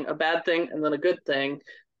good thing, a bad thing, and then a good thing.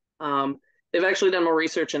 Um, they've actually done more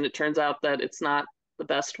research, and it turns out that it's not the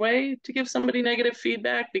best way to give somebody negative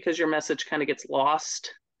feedback because your message kind of gets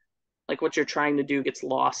lost. Like what you're trying to do gets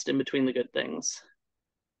lost in between the good things.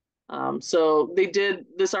 So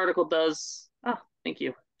this article does, thank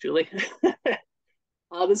you, Julie.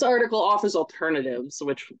 This article offers alternatives,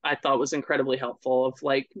 which I thought was incredibly helpful, of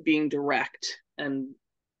like being direct and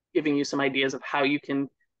giving you some ideas of how you can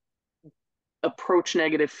approach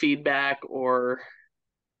negative feedback or,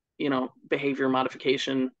 behavior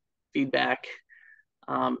modification feedback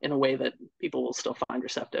in a way that people will still find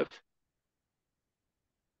receptive.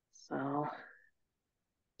 So,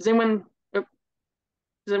 does anyone does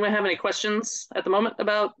anyone have any questions at the moment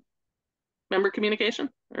about member communication?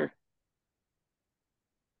 Or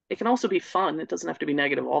it can also be fun. It doesn't have to be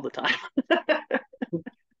negative all the time.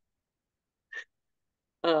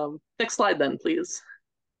 Next slide then, please.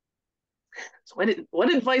 So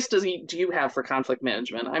what advice do you have for conflict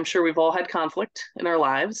management? I'm sure we've all had conflict in our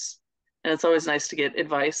lives, and it's always nice to get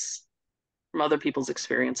advice from other people's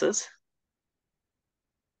experiences.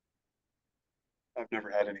 I've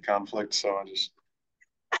never had any conflict, so I just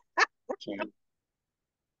can't.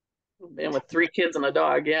 And with 3 kids and a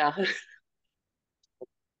dog, yeah.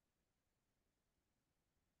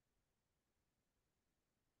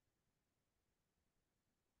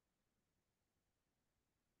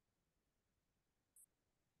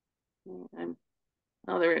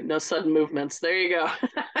 There are no sudden movements. There you go.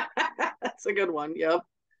 That's a good one. Yep.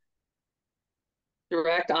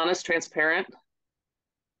 Direct, honest, transparent.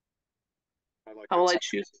 I like How will that. I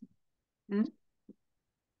choose? Hmm?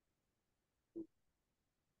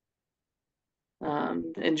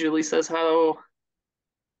 And Julie says, how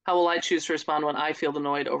will I choose to respond when I feel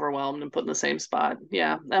annoyed, overwhelmed, and put in the same spot?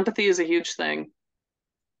 Yeah, empathy is a huge thing.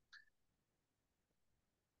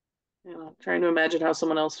 Trying to imagine how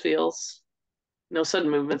someone else feels. No sudden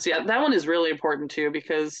movements. Yeah, that one is really important too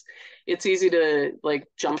because it's easy to like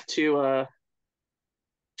jump to an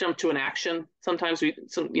action. Sometimes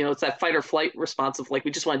it's that fight or flight response of like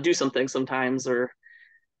we just want to do something sometimes,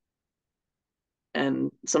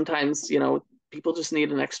 and sometimes people just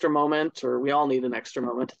need an extra moment, or we all need an extra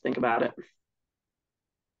moment to think about it.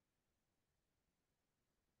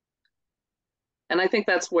 And I think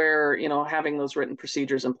that's where having those written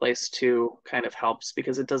procedures in place too kind of helps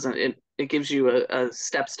because it gives you a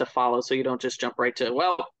steps to follow so you don't just jump right to,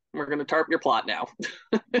 well, we're going to tarp your plot now.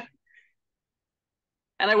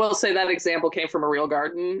 And I will say that example came from a real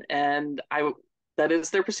garden, and that is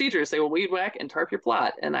their procedures. They will weed whack and tarp your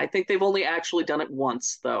plot. And I think they've only actually done it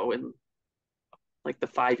once though in like the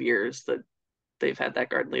 5 years that they've had that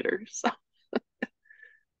garden leader. So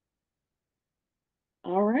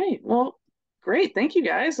all right. Well, great. Thank you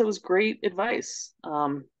guys. That was great advice.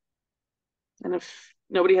 And if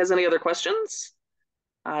nobody has any other questions,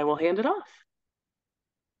 I will hand it off.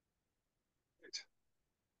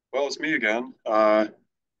 Well, it's me again.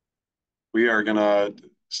 We are going to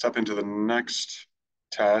step into the next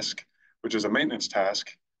task, which is a maintenance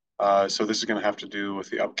task. So this is going to have to do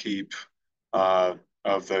with the upkeep of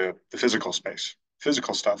the physical space,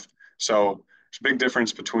 physical stuff. So there's a big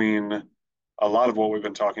difference between a lot of what we've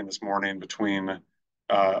been talking this morning between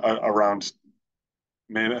around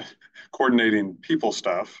coordinating people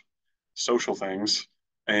stuff, social things,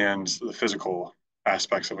 and the physical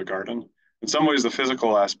aspects of a garden. In some ways, the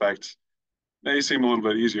physical aspect may seem a little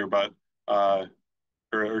bit easier, but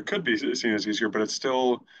or could be seen as easier, but it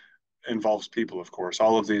still involves people, of course.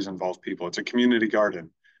 All of these involve people. It's a community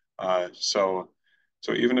garden. So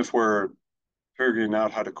even if we're figuring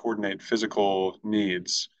out how to coordinate physical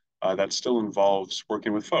needs, that still involves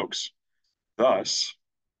working with folks. Thus,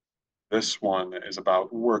 this one is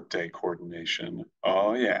about workday coordination.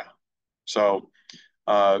 Oh, yeah. So,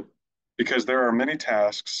 because there are many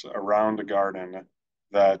tasks around a garden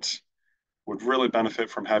that would really benefit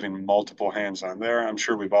from having multiple hands on there. I'm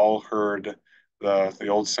sure we've all heard the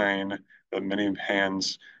old saying that many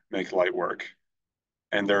hands make light work.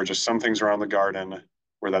 And there are just some things around the garden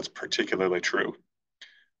where that's particularly true.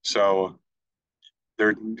 So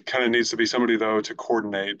there kind of needs to be somebody, though, to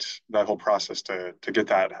coordinate that whole process to get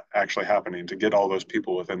that actually happening, to get all those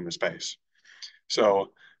people within the space.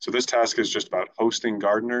 So this task is just about hosting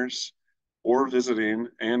gardeners or visiting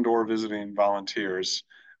volunteers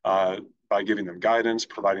by giving them guidance,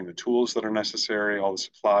 providing the tools that are necessary, all the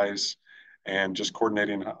supplies, and just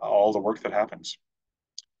coordinating all the work that happens.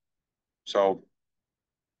 So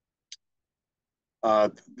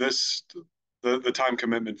this the time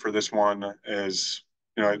commitment for this one is,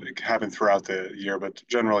 you know, it can happen throughout the year, but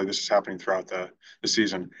generally this is happening throughout the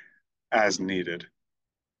season as needed.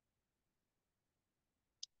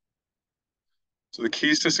 So the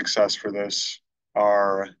keys to success for this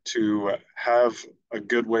are to have a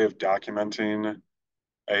good way of documenting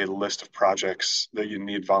a list of projects that you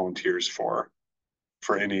need volunteers for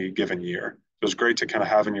any given year. So it's great to kind of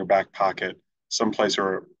have in your back pocket someplace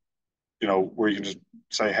where, you know, where you can just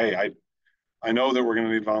say, hey, I know that we're going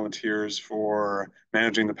to need volunteers for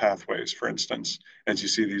managing the pathways, for instance, as you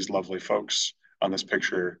see these lovely folks on this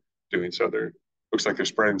picture doing so. There looks like they're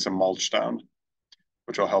spreading some mulch down,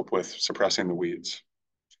 which will help with suppressing the weeds.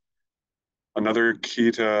 Another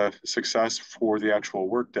key to success for the actual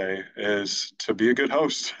workday is to be a good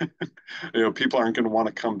host. You know, people aren't going to want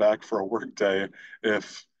to come back for a workday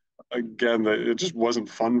if, again, it just wasn't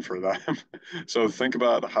fun for them. So think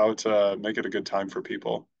about how to make it a good time for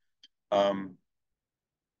people.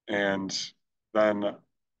 And then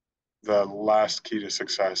the last key to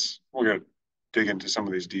success, we're going to dig into some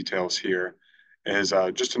of these details here, is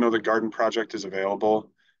just to know the garden project is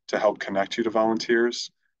available to help connect you to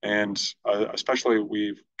volunteers. And especially,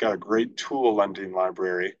 we've got a great tool lending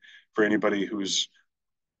library for anybody who's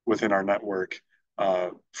within our network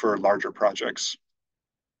for larger projects.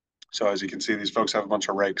 So as you can see, these folks have a bunch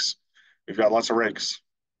of rakes. We've got lots of rakes,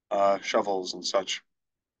 shovels and such,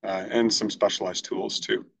 and some specialized tools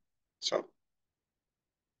too.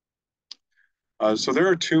 So there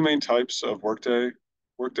are two main types of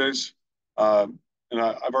workdays, and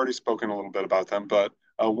I've already spoken a little bit about them, but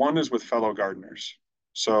one is with fellow gardeners.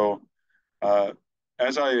 So uh,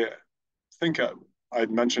 as I think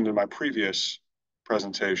I'd mentioned in my previous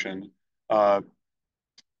presentation, uh,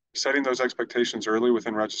 setting those expectations early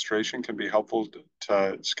within registration can be helpful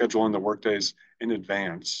to schedule in the workdays in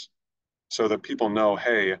advance so that people know,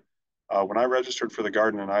 hey, when I registered for the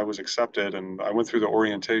garden and I was accepted and I went through the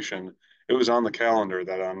orientation, it was on the calendar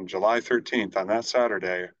that on July 13th, on that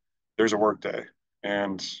Saturday, there's a work day.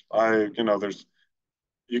 And there's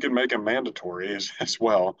you can make them mandatory as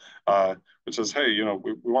well, which says, hey,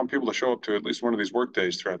 we want people to show up to at least one of these work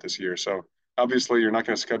days throughout this year. So obviously, you're not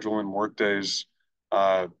going to schedule in work days,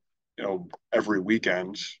 uh, every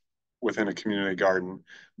weekend within a community garden,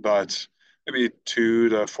 but maybe 2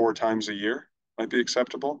 to 4 times a year might be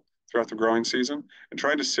acceptable throughout the growing season, and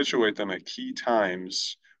trying to situate them at key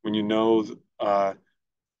times when you know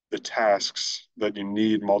the tasks that you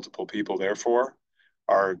need multiple people there for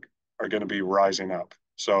are going to be rising up.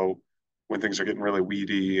 So when things are getting really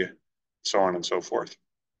weedy, so on and so forth.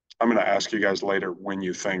 I'm going to ask you guys later when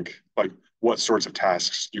you think, like, what sorts of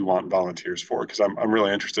tasks you want volunteers for, because I'm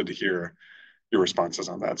really interested to hear your responses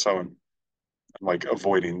on that. So I'm like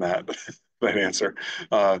avoiding that that answer.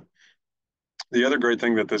 The other great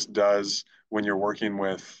thing that this does when you're working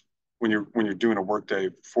with when you're doing a workday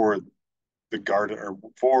for the garden or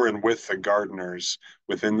for and with the gardeners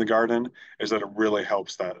within the garden is that it really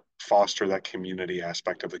helps that foster that community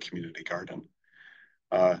aspect of the community garden.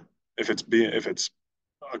 Uh, if it's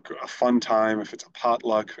a fun time, if it's a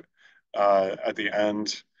potluck at the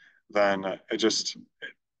end, then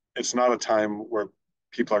it's not a time where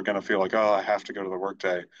people are going to feel like, oh, I have to go to the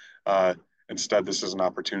workday. Uh, Instead, this is an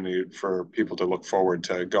opportunity for people to look forward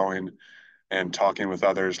to going and talking with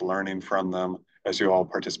others, learning from them as you all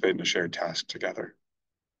participate in a shared task together.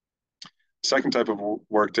 Second type of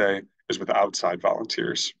workday is with outside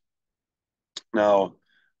volunteers. Now,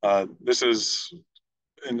 this is,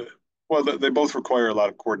 well, they both require a lot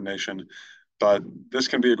of coordination, but this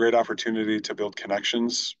can be a great opportunity to build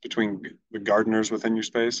connections between the gardeners within your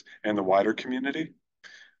space and the wider community.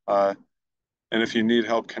 Uh, and if you need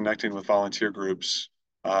help connecting with volunteer groups,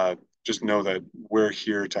 just know that we're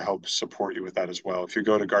here to help support you with that as well. If you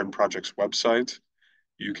go to Garden Project's website,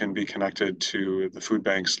 you can be connected to the food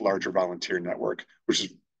bank's larger volunteer network,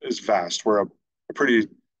 which is vast. We're a pretty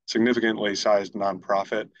significantly sized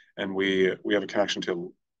nonprofit, and we have a connection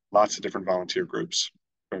to lots of different volunteer groups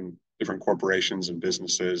from different corporations and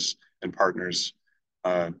businesses and partners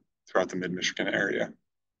throughout the mid-Michigan area.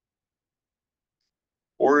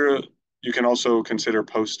 Or You can also consider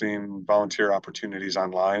posting volunteer opportunities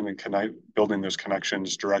online and building those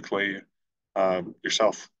connections directly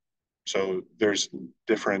yourself. So there's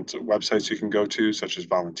different websites you can go to, such as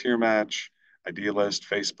Volunteer Match, Idealist,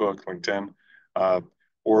 Facebook, LinkedIn, uh,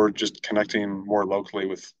 or just connecting more locally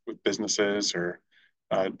with businesses or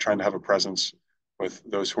trying to have a presence with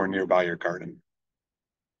those who are nearby your garden.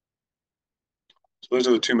 So those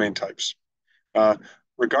are the two main types. Uh,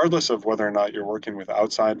 Regardless of whether or not you're working with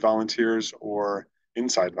outside volunteers or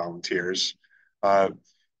inside volunteers, uh,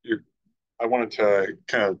 you're, I wanted to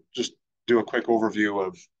kind of just do a quick overview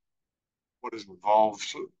of what is involved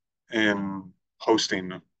in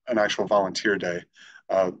hosting an actual volunteer day.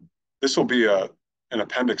 Uh, this will be an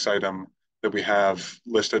appendix item that we have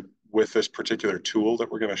listed with this particular tool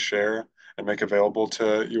that we're going to share and make available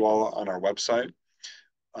to you all on our website.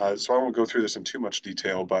 So I won't go through this in too much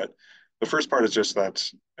detail, but the first part is just that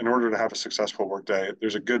in order to have a successful workday,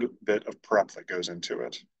 there's a good bit of prep that goes into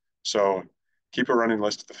it. So keep a running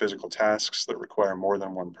list of the physical tasks that require more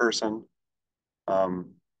than one person.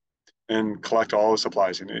 Um, and collect all the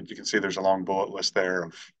supplies. You can see there's a long bullet list there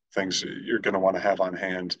of things you're going to want to have on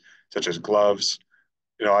hand, such as gloves.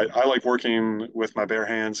 I like working with my bare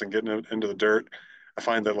hands and getting it into the dirt. I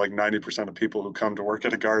find that like 90% of people who come to work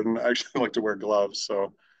at a garden actually like to wear gloves.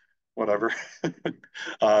 So whatever.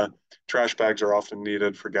 uh, Trash bags are often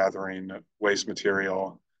needed for gathering waste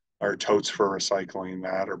material, or totes for recycling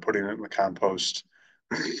that, or putting it in the compost.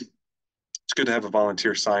 It's good to have a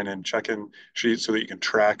volunteer sign in check-in sheet so that you can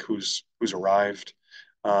track who's arrived,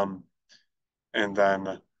 um, and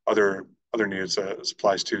then other needs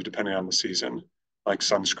supplies too, depending on the season, like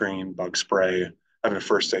sunscreen, bug spray. Having a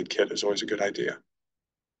first aid kit is always a good idea.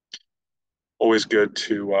 Always good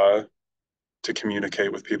to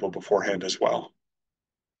communicate with people beforehand as well.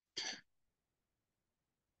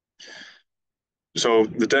 So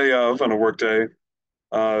the day of on a work day,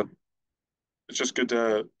 uh, it's just good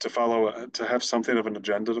to follow to have something of an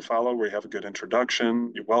agenda to follow where you have a good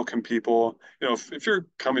introduction, you welcome people. If you're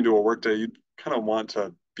coming to a work day, you kind of want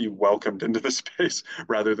to be welcomed into the space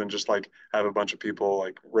rather than just like have a bunch of people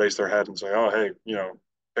like raise their head and say, oh hey,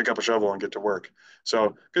 pick up a shovel and get to work.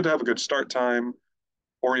 So good to have a good start time,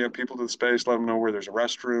 orient people to the space, let them know where there's a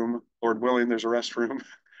restroom. Lord willing, there's a restroom.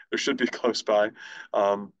 There should be close by.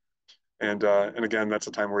 And again, that's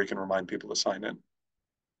a time where you can remind people to sign in.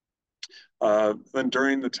 Then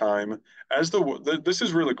during the time, this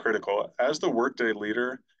is really critical. As the workday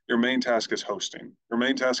leader, your main task is hosting. Your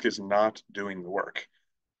main task is not doing the work.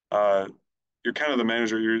 Uh, you're kind of the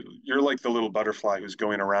manager. You're like the little butterfly who's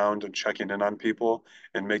going around and checking in on people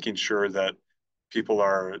and making sure that people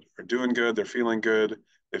are doing good, they're feeling good,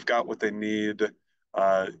 they've got what they need.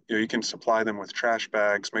 You can supply them with trash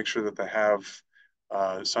bags, make sure that they have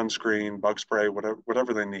sunscreen, bug spray,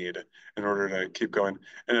 whatever they need in order to keep going.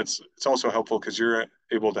 And it's also helpful because you're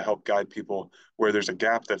able to help guide people where there's a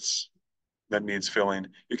gap that needs filling.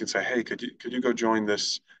 You can say, hey, could you go join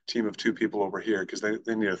this team of two people over here because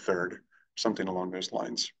they need a third, something along those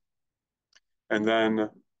lines. And then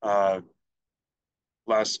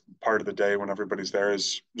last part of the day when everybody's there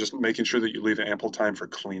is just making sure that you leave ample time for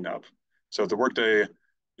cleanup. So the workday,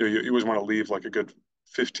 you always want to leave like a good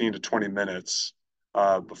 15 to 20 minutes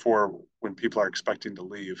before when people are expecting to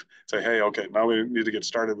leave. Say, hey, okay, now we need to get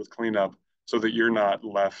started with cleanup so that you're not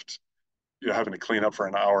left having to clean up for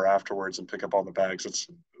an hour afterwards and pick up all the bags. It's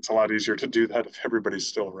a lot easier to do that if everybody's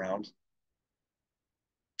still around.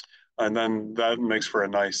 And then that makes for a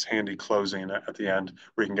nice handy closing at the end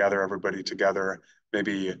where you can gather everybody together,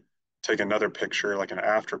 maybe take another picture, like an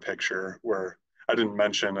after picture where I didn't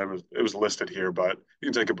mention it was listed here, but you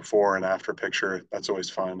can take a before and after picture. That's always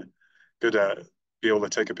fun. Good to be able to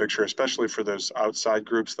take a picture, especially for those outside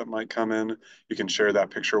groups that might come in. You can share that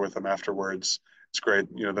picture with them afterwards. It's great.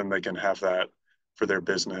 Then they can have that for their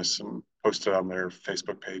business and post it on their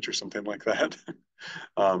Facebook page or something like that.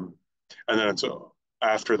 um, and then it's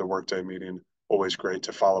after the workday meeting, always great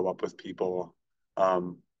to follow up with people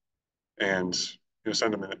um, and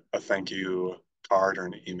send them a thank you card or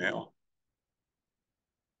an email.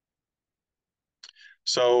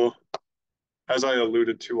 So as I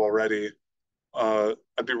alluded to already, I'd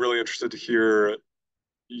be really interested to hear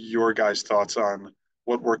your guys' thoughts on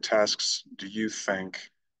what work tasks do you think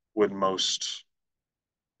would most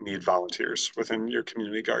need volunteers within your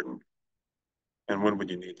community garden, and when would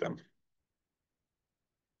you need them?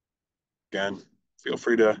 Again, feel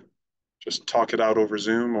free to just talk it out over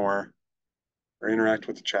Zoom or interact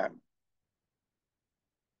with the chat.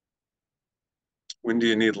 When do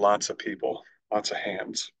you need lots of people, lots of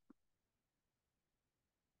hands?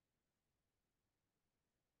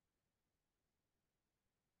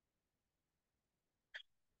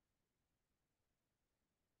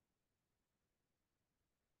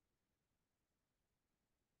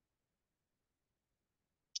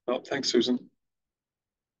 Well, thanks, Susan.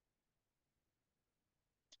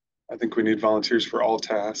 I think we need volunteers for all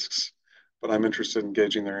tasks, but I'm interested in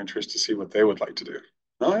gauging their interest to see what they would like to do.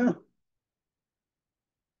 Oh, yeah.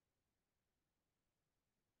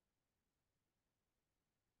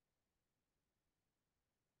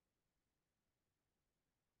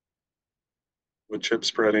 Wood chip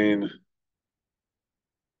spreading.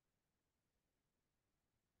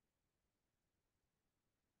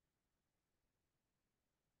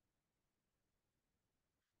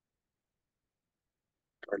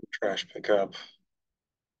 Garden trash pickup.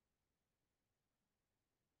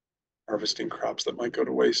 Harvesting crops that might go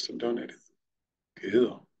to waste and donating.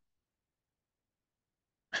 Ew.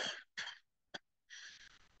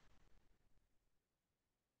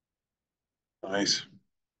 Nice.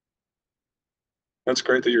 That's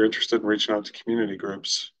great that you're interested in reaching out to community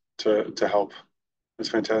groups to help. That's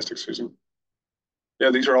fantastic, Susan.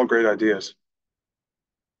 Yeah, these are all great ideas.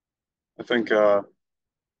 I think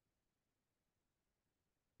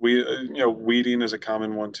weeding is a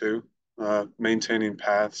common one too. Maintaining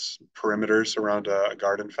paths, perimeters around a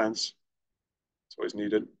garden fence. It's always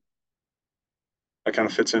needed. That kind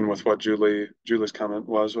of fits in with what Julie's comment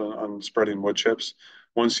was on spreading wood chips.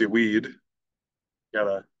 Once you weed, you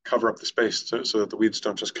gotta cover up the space so that the weeds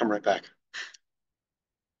don't just come right back.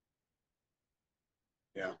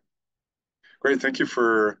 Yeah, great. Thank you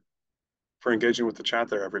for engaging with the chat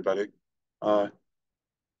there, everybody. Uh,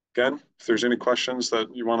 Again, if there's any questions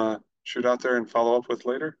that you want to shoot out there and follow up with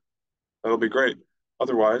later, that'll be great.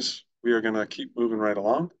 Otherwise, we are going to keep moving right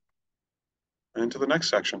along into the next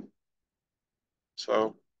section.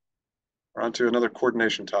 So we're on to another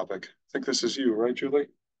coordination topic. I think this is you, right, Julie?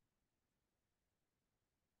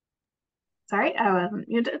 Sorry, I wasn't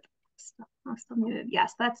muted. I'm still muted.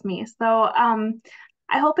 Yes, that's me. So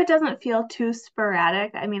I hope it doesn't feel too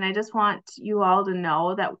sporadic. I mean, I just want you all to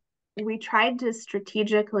know that we tried to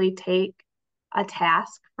strategically take a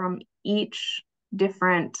task from each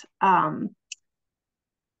different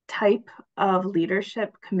type of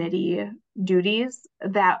leadership committee duties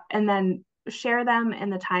that, and then share them in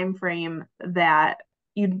the time frame that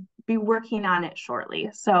you'd be working on it shortly.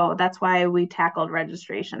 So that's why we tackled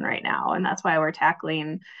registration right now, and that's why we're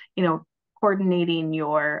tackling, coordinating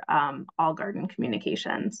your all garden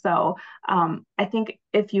communication. So I think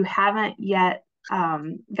if you haven't yet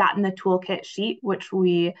gotten the toolkit sheet, which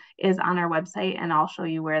is on our website, and I'll show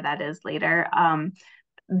you where that is later.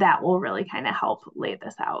 That will really kind of help lay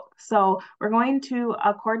this out. So we're going to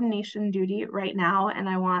a coordination duty right now,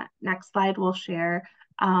 and next slide will share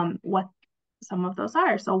what some of those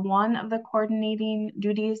are. So one of the coordinating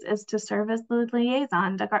duties is to serve as the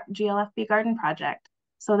liaison to GLFB Garden Project.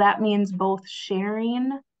 So that means both sharing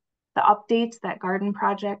the updates that Garden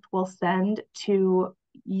Project will send to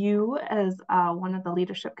you as one of the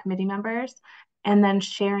leadership committee members, and then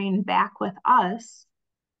sharing back with us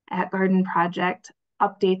at Garden Project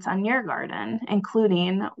updates on your garden,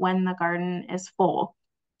 including when the garden is full.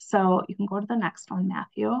 So you can go to the next one,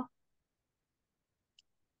 Matthew.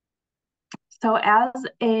 So as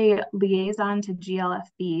a liaison to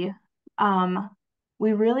GLFB,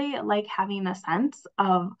 we really like having a sense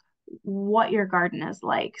of what your garden is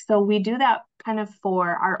like. So we do that kind of for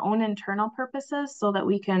our own internal purposes so that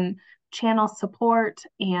we can channel support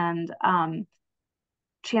and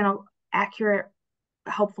channel accurate,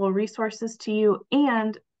 helpful resources to you.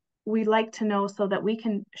 And we like to know so that we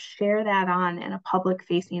can share that on in a public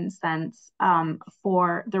facing sense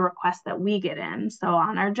for the requests that we get in. So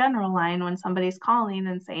on our general line, when somebody's calling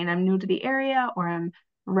and saying, I'm new to the area or I'm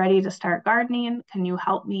ready to start gardening, can you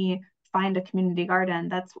help me find a community garden?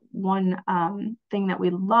 That's one thing that we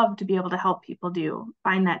love to be able to help people do,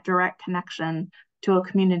 find that direct connection to a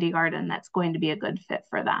community garden that's going to be a good fit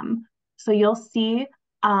for them. So you'll see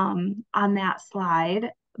on that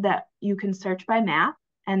slide that you can search by map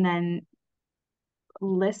and then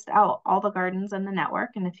list out all the gardens in the network.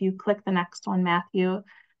 And if you click the next one, Matthew,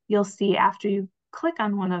 you'll see after you click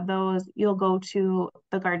on one of those, you'll go to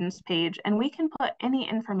the gardens page, and we can put any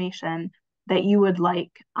information that you would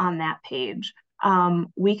like on that page.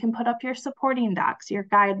 We can put up your supporting docs, your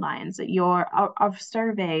guidelines, a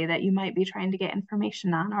survey that you might be trying to get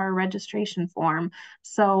information on, or a registration form.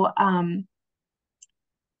 So I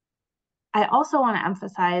also want to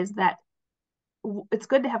emphasize that it's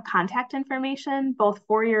good to have contact information, both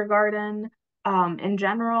for your garden in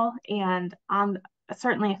general, and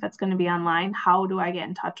certainly if it's going to be online, how do I get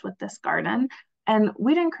in touch with this garden? And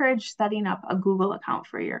we'd encourage setting up a Google account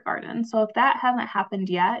for your garden. So if that hasn't happened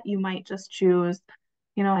yet, you might just choose,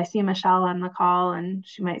 I see Michelle on the call and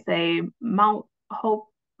she might say Mount Hope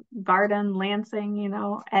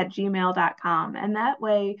gardenlansing@gmail.com. And that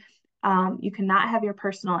way, you cannot have your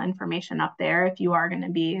personal information up there if you are going to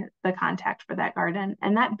be the contact for that garden.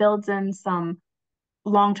 And that builds in some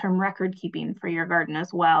long-term record keeping for your garden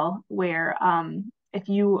as well, where if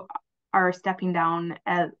you are stepping down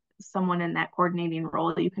as someone in that coordinating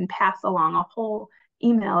role, you can pass along a whole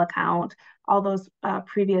email account, all those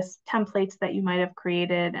previous templates that you might have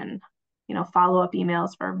created, and follow-up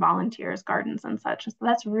emails for volunteers, gardens, and such. So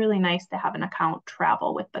that's really nice to have an account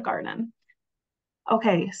travel with the garden.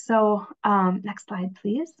 Okay, so next slide,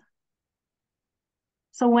 please.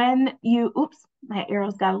 So when you, oops, my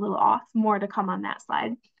arrows got a little off, more to come on that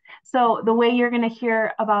slide. So the way you're going to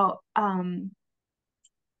hear about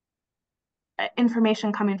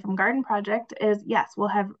information coming from Garden Project is, yes, we'll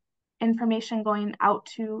have information going out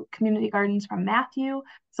to community gardens from Matthew.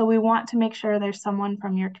 So we want to make sure there's someone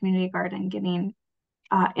from your community garden getting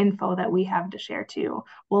info that we have to share too.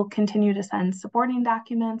 We'll continue to send supporting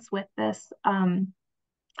documents with this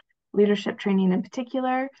leadership training in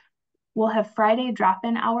particular. We'll have Friday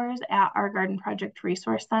drop-in hours at our Garden Project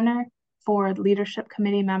Resource Center for leadership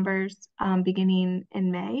committee members beginning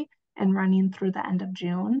in May and running through the end of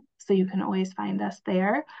June. So you can always find us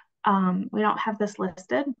there. We don't have this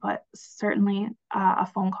listed, but certainly a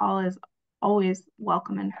phone call is always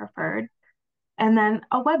welcome and preferred. And then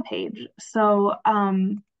a web page. So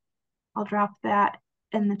I'll drop that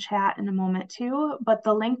in the chat in a moment too, but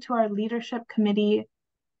the link to our leadership committee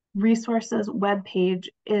resources webpage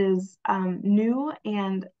is new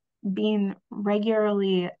and being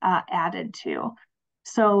regularly added to.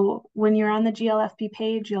 So when you're on the GLFP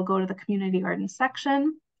page, you'll go to the community garden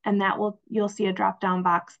section, and you'll see a drop-down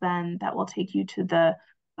box then that will take you to the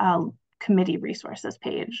committee resources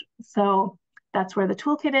page. So that's where the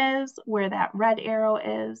toolkit is, where that red arrow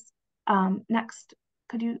is. Next,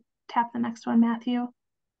 could you tap the next one, Matthew?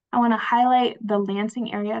 I want to highlight the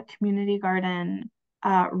Lansing Area Community Garden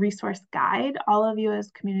resource guide. All of you as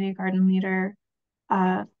community garden leader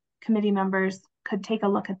committee members could take a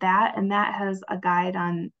look at that, and that has a guide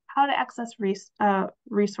on how to access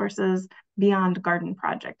resources beyond Garden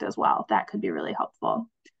Project as well. That could be really helpful.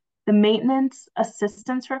 The maintenance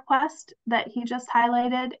assistance request that he just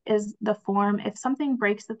highlighted is the form. If something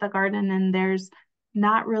breaks at the garden and there's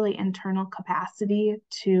not really internal capacity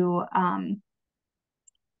to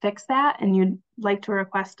fix that, and you'd like to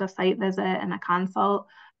request a site visit and a consult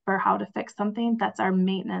for how to fix something, that's our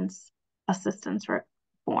maintenance assistance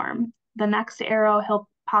form. The next arrow he'll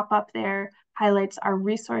pop up there highlights our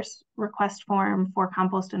resource request form for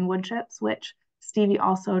compost and wood chips, which Stevie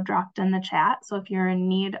also dropped in the chat. So if you're in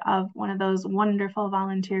need of one of those wonderful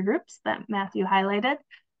volunteer groups that Matthew highlighted,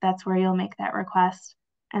 that's where you'll make that request.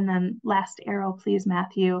 And then last arrow, please,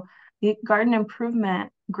 Matthew. The garden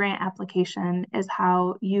improvement grant application is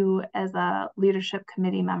how you as a leadership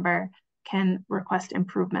committee member can request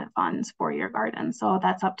improvement funds for your garden. So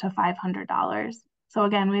that's up to $500. So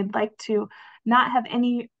again, we'd like to not have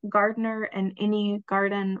any gardener in any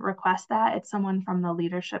garden request that. It's someone from the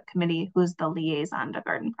leadership committee who's the liaison to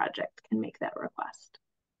Garden Project can make that request.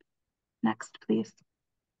 Next, please.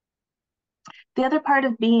 The other part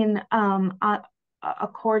of being a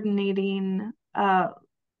coordinating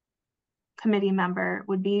committee member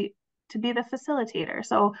would be to be the facilitator.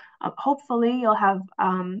 So hopefully you'll have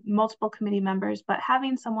multiple committee members, but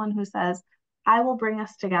having someone who says, I will bring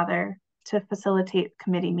us together to facilitate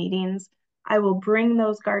committee meetings. I will bring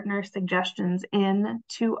those gardener suggestions in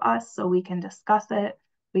to us so we can discuss it.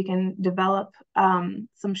 We can develop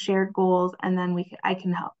some shared goals, and then I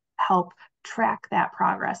can help track that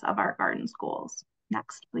progress of our garden's goals.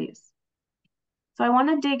 Next, please. So I want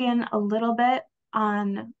to dig in a little bit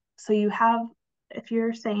on, so you have, if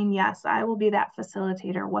you're saying, yes, I will be that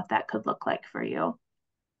facilitator, what that could look like for you.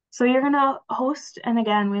 So you're going to host, and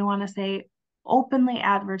again, we want to say openly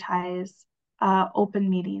advertise open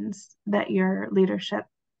meetings that your leadership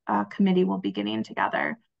committee will be getting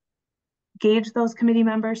together. Gauge those committee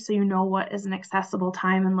members so you know what is an accessible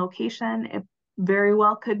time and location. It very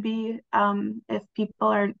well could be if people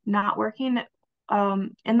are not working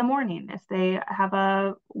in the morning. If they have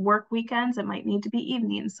a work weekends, it might need to be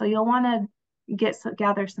evenings. So you'll want to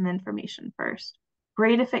gather some information first.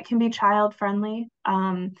 Great if it can be child friendly,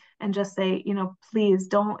 and just say, please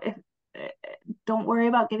don't worry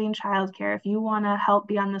about getting childcare. If you want to help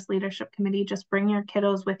be on this leadership committee, just bring your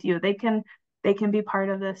kiddos with you. They can be part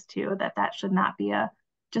of this too. That should not be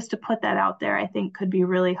just to put that out there, I think could be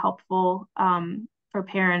really helpful for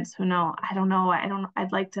parents who know,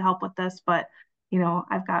 I'd like to help with this, but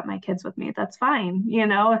I've got my kids with me. That's fine.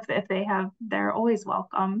 If they're always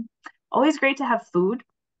welcome. Always great to have food.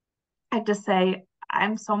 I just say,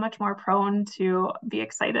 I'm so much more prone to be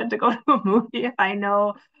excited to go to a movie if I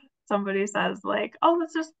know somebody says like, oh,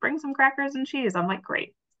 let's just bring some crackers and cheese. I'm like,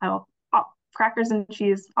 great. Oh, crackers and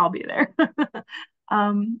cheese, I'll be there.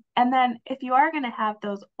 And then if you are going to have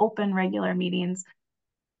those open regular meetings,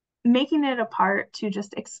 making it a part to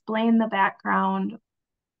just explain the background,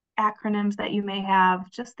 acronyms that you may have,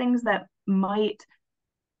 just things that might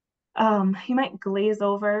you might glaze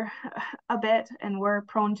over a bit, and we're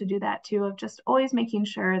prone to do that too, of just always making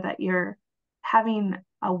sure that you're having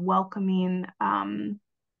a welcoming,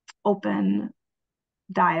 open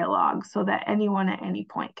dialogue so that anyone at any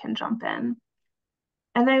point can jump in.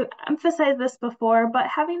 And I emphasized this before, but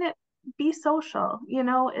having it be social,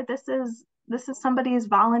 this is somebody's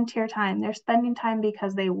volunteer time. They're spending time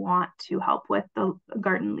because they want to help with the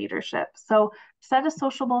garden leadership. So set a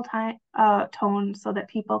sociable tone so that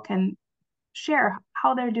people can share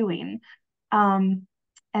how they're doing, and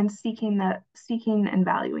seeking and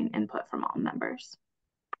valuing input from all members.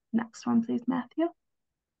 Next one, please, Matthew.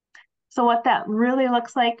 So what that really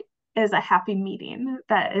looks like is a happy meeting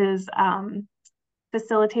that is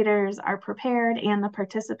facilitators are prepared and the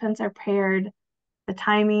participants are paired. The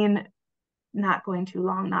timing, not going too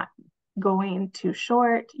long, not going too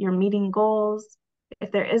short. You're meeting goals.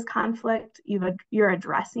 If there is conflict, you're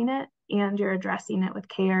addressing it, and you're addressing it with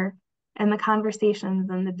care. And the conversations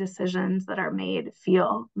and the decisions that are made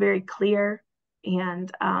feel very clear.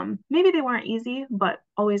 And maybe they weren't easy, but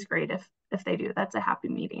always great if they do. That's a happy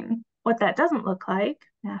meeting. What that doesn't look like,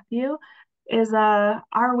 Matthew, is a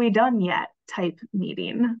 "are we done yet" type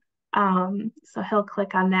meeting. So he'll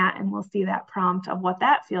click on that and we'll see that prompt of what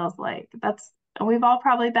that feels like. We've all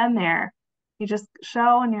probably been there. You just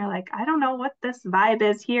show and you're like, I don't know what this vibe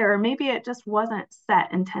is here. Or maybe it just wasn't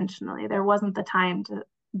set intentionally. There wasn't the time to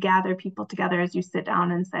gather people together as you sit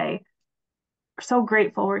down and say, we're so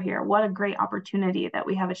grateful we're here. What a great opportunity that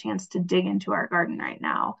we have a chance to dig into our garden right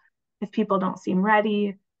now. If people don't seem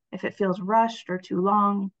ready, if it feels rushed or too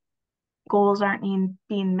long, goals aren't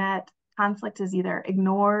being met, conflict is either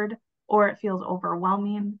ignored or it feels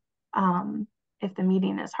overwhelming. If the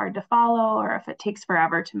meeting is hard to follow or if it takes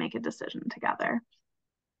forever to make a decision together.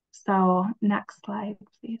 So next slide,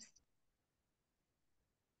 please.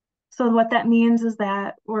 So what that means is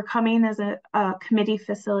that we're coming as a committee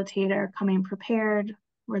facilitator, coming prepared,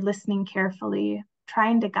 we're listening carefully,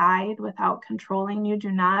 trying to guide without controlling. You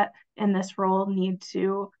do not, in this role, need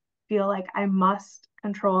to feel like I must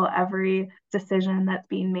control every decision that's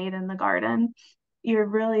being made in the garden. You're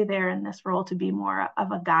really there in this role to be more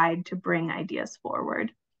of a guide to bring ideas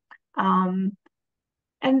forward. And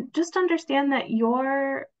just understand that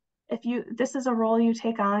this is a role you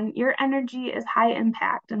take on, your energy is high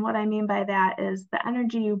impact. And what I mean by that is the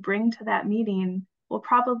energy you bring to that meeting will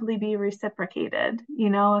probably be reciprocated.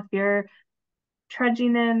 If you're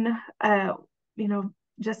trudging in,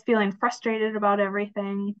 just feeling frustrated about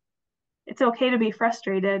everything, it's okay to be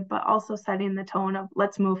frustrated, but also setting the tone of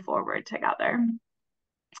let's move forward together.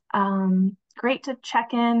 Great to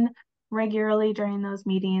check in regularly during those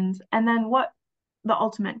meetings. And then what the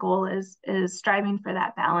ultimate goal is striving for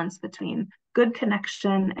that balance between good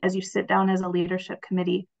connection as you sit down as a leadership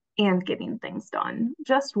committee and getting things done.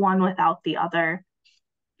 Just one without the other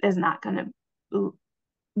is not going to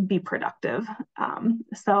be productive.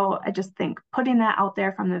 So I just think putting that out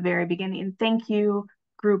there from the very beginning, thank you,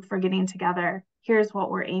 group, for getting together. Here's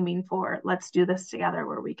what we're aiming for. Let's do this together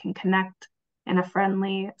where we can connect in a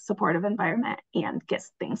friendly, supportive environment and get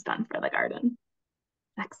things done for the garden.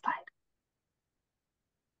 Next slide.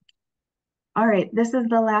 All right, this is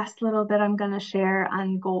the last little bit I'm going to share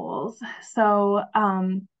on goals. So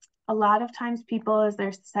a lot of times people, as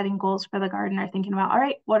they're setting goals for the garden, are thinking about, all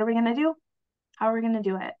right, what are we going to do? How are we going to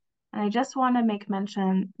do it? And I just want to make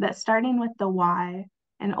mention that starting with the why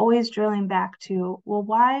and always drilling back to, well,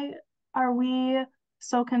 why are we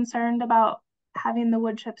so concerned about having the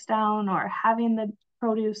wood chips down or having the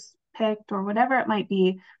produce picked or whatever it might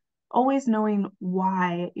be? Always knowing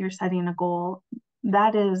why you're setting a goal,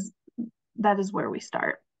 that is where we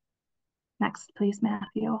start. Next, please,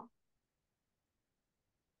 Matthew.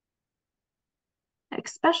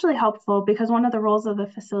 Especially helpful because one of the roles of the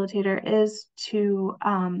facilitator is to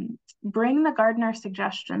bring the gardener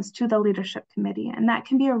suggestions to the leadership committee. And that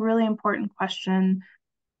can be a really important question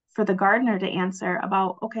for the gardener to answer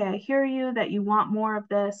about, okay, I hear you that you want more of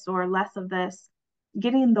this or less of this,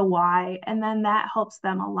 getting the why, and then that helps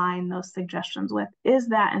them align those suggestions with, is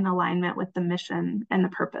that in alignment with the mission and the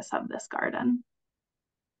purpose of this garden?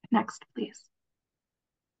 Next, please.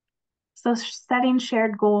 So setting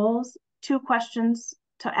shared goals, 2 questions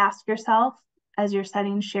to ask yourself as you're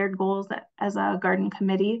setting shared goals as a garden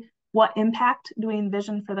committee. What impact do we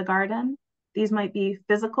envision for the garden? These might be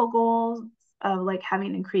physical goals of like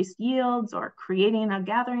having increased yields or creating a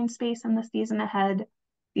gathering space in the season ahead.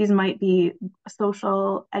 These might be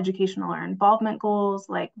social, educational, or involvement goals,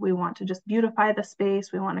 like we want to just beautify the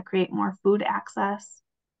space, we want to create more food access.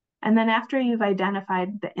 And then after you've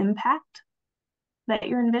identified the impact that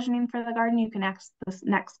you're envisioning for the garden, you can ask this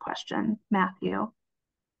next question, Matthew,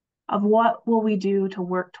 of what will we do to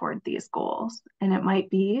work toward these goals? And it might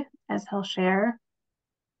be, as he'll share,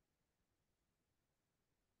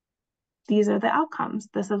 these are the outcomes.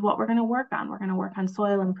 This is what we're going to work on. We're going to work on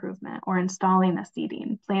soil improvement or installing a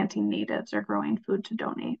seeding, planting natives, or growing food to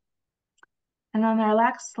donate. And on our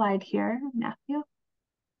last slide here, Matthew,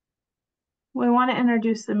 we want to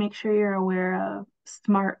introduce and make sure you're aware of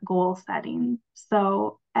SMART goal setting.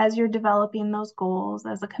 So as you're developing those goals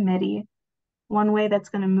as a committee, one way that's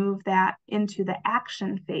going to move that into the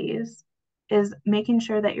action phase is making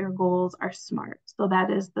sure that your goals are SMART. So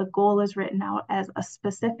that is, the goal is written out as a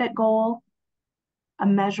specific goal, a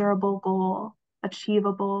measurable goal,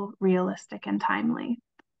 achievable, realistic, and timely.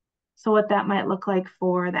 So what that might look like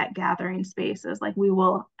for that gathering space is like, we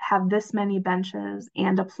will have this many benches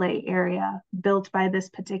and a play area built by this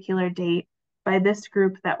particular date by this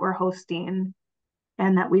group that we're hosting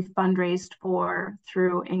and that we've fundraised for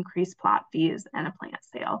through increased plot fees and a plant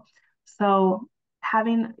sale. So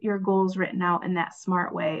having your goals written out in that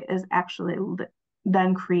SMART way is actually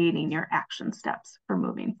then creating your action steps for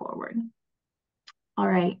moving forward. All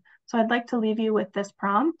right, so I'd like to leave you with this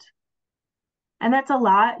prompt. And that's a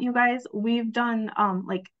lot, you guys. We've done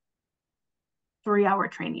like 3-hour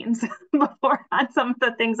trainings before on some of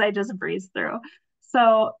the things I just breezed through.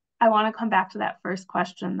 So I want to come back to that first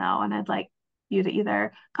question though, and I'd like you to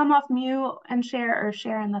either come off mute and share or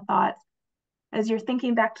share in the thoughts. As you're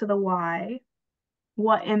thinking back to the why,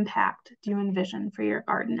 what impact do you envision for your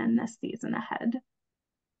garden in this season ahead?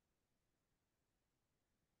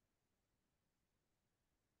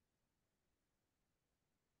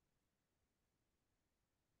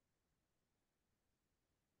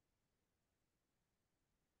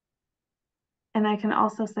 And I can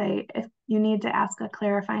also say, if you need to ask a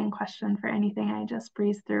clarifying question for anything I just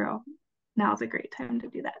breezed through, now's a great time to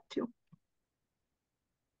do that too.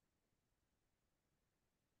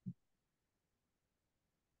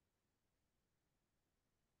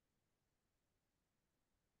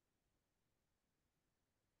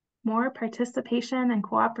 More participation and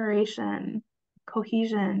cooperation,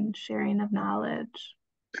 cohesion, sharing of knowledge.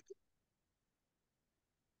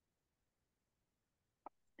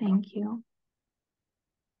 Thank you.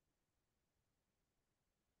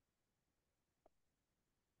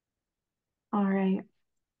 All right.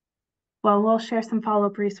 Well, we'll share some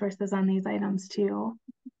follow-up resources on these items too,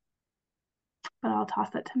 but I'll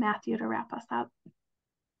toss it to Matthew to wrap us up.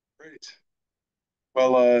 Great.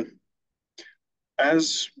 Well,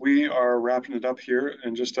 as we are wrapping it up here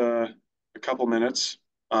in just a couple minutes,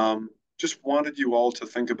 just wanted you all to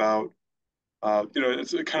think about,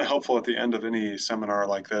 it's kind of helpful at the end of any seminar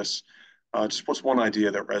like this, just what's one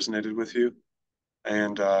idea that resonated with you,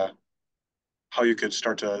 and how you could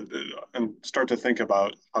start to think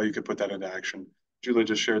about how you could put that into action. Julie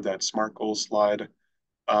just shared that SMART goals slide.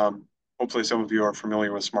 Hopefully, some of you are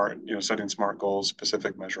familiar with SMART, setting SMART goals,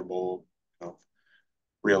 specific, measurable,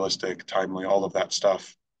 realistic, timely, all of that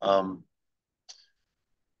stuff.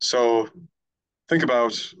 So think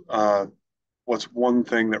about what's one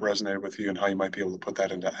thing that resonated with you and how you might be able to put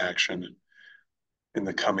that into action in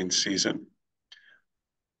the coming season.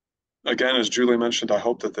 Again, as Julie mentioned, I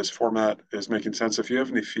hope that this format is making sense. If you have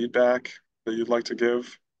any feedback that you'd like to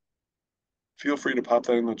give, feel free to pop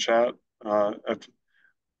that in the chat.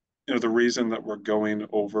 The reason that we're going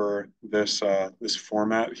over this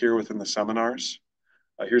format here within the seminars.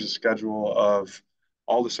 Here's a schedule of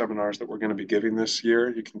all the seminars that we're going to be giving this year.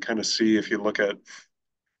 You can kind of see, if you look at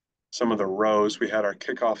some of the rows, we had our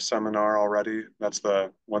kickoff seminar already. That's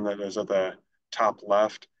the one that is at the top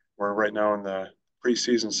left. We're right now in the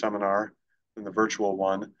preseason seminar, in the virtual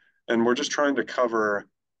one. And we're just trying to cover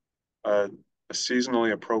a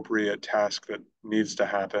seasonally appropriate task that needs to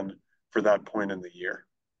happen for that point in the year.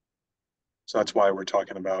 So that's why we're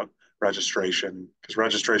talking about registration, because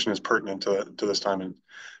registration is pertinent to this time. And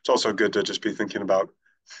it's also good to just be thinking about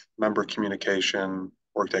member communication,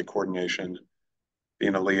 workday coordination,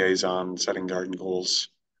 being a liaison, setting garden goals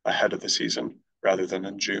ahead of the season rather than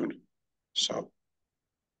in June. So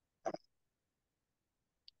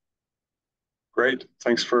great.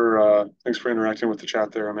 Thanks for interacting with the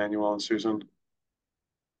chat there, Emmanuel and Susan.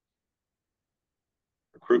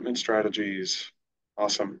 Recruitment strategies.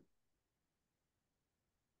 Awesome.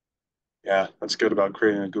 Yeah, that's good about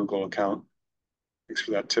creating a Google account. Thanks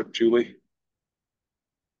for that tip, Julie.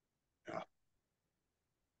 Yeah.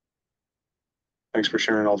 Thanks for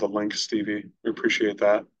sharing all the links, Stevie. We appreciate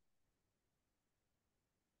that.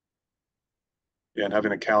 Yeah, and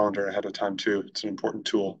having a calendar ahead of time too. It's an important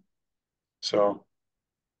tool. So,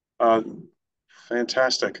 uh,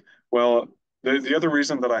 fantastic. Well, the other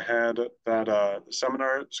reason that I had that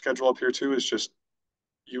seminar schedule up here too is just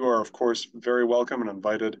you are, of course, very welcome and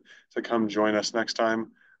invited to come join us next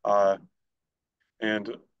time. Uh,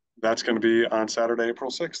 and that's going to be on Saturday,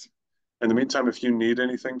 April 6th. In the meantime, if you need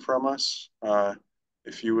anything from us,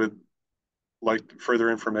 if you would like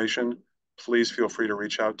further information, please feel free to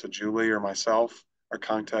reach out to Julie or myself. Our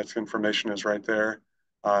contact information is right there.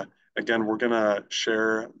 Uh, Again, we're going to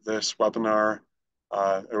share this webinar,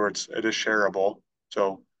 or it is shareable.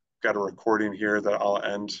 So I've got a recording here that I'll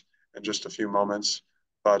end in just a few moments.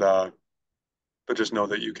 But just know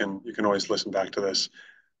that you can always listen back to this,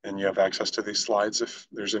 and you have access to these slides if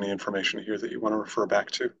there's any information here that you want to refer back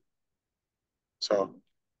to. So,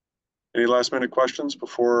 any last minute questions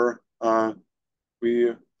before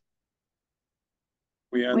we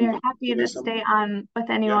we We are end happy to today's stay seminar? on with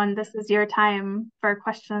Yeah, anyone. This is your time for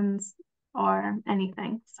questions or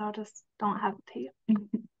anything. So just don't hesitate.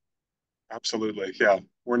 absolutely. Yeah,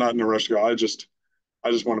 we're not in a rush to go. I just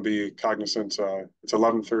want to be cognizant. It's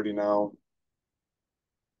 11:30 now.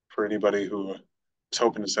 For anybody who is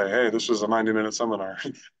hoping to say, "Hey, this was a 90-minute seminar,"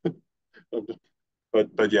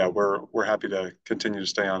 but yeah, we're happy to continue to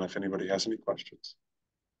stay on if anybody has any questions.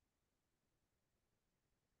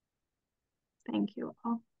 Thank you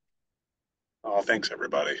all. Thanks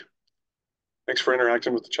everybody. Thanks for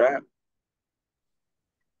interacting with the chat.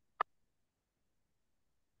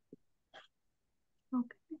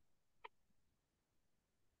 Okay.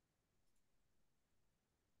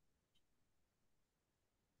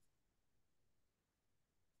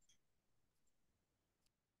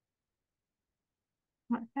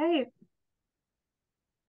 All right.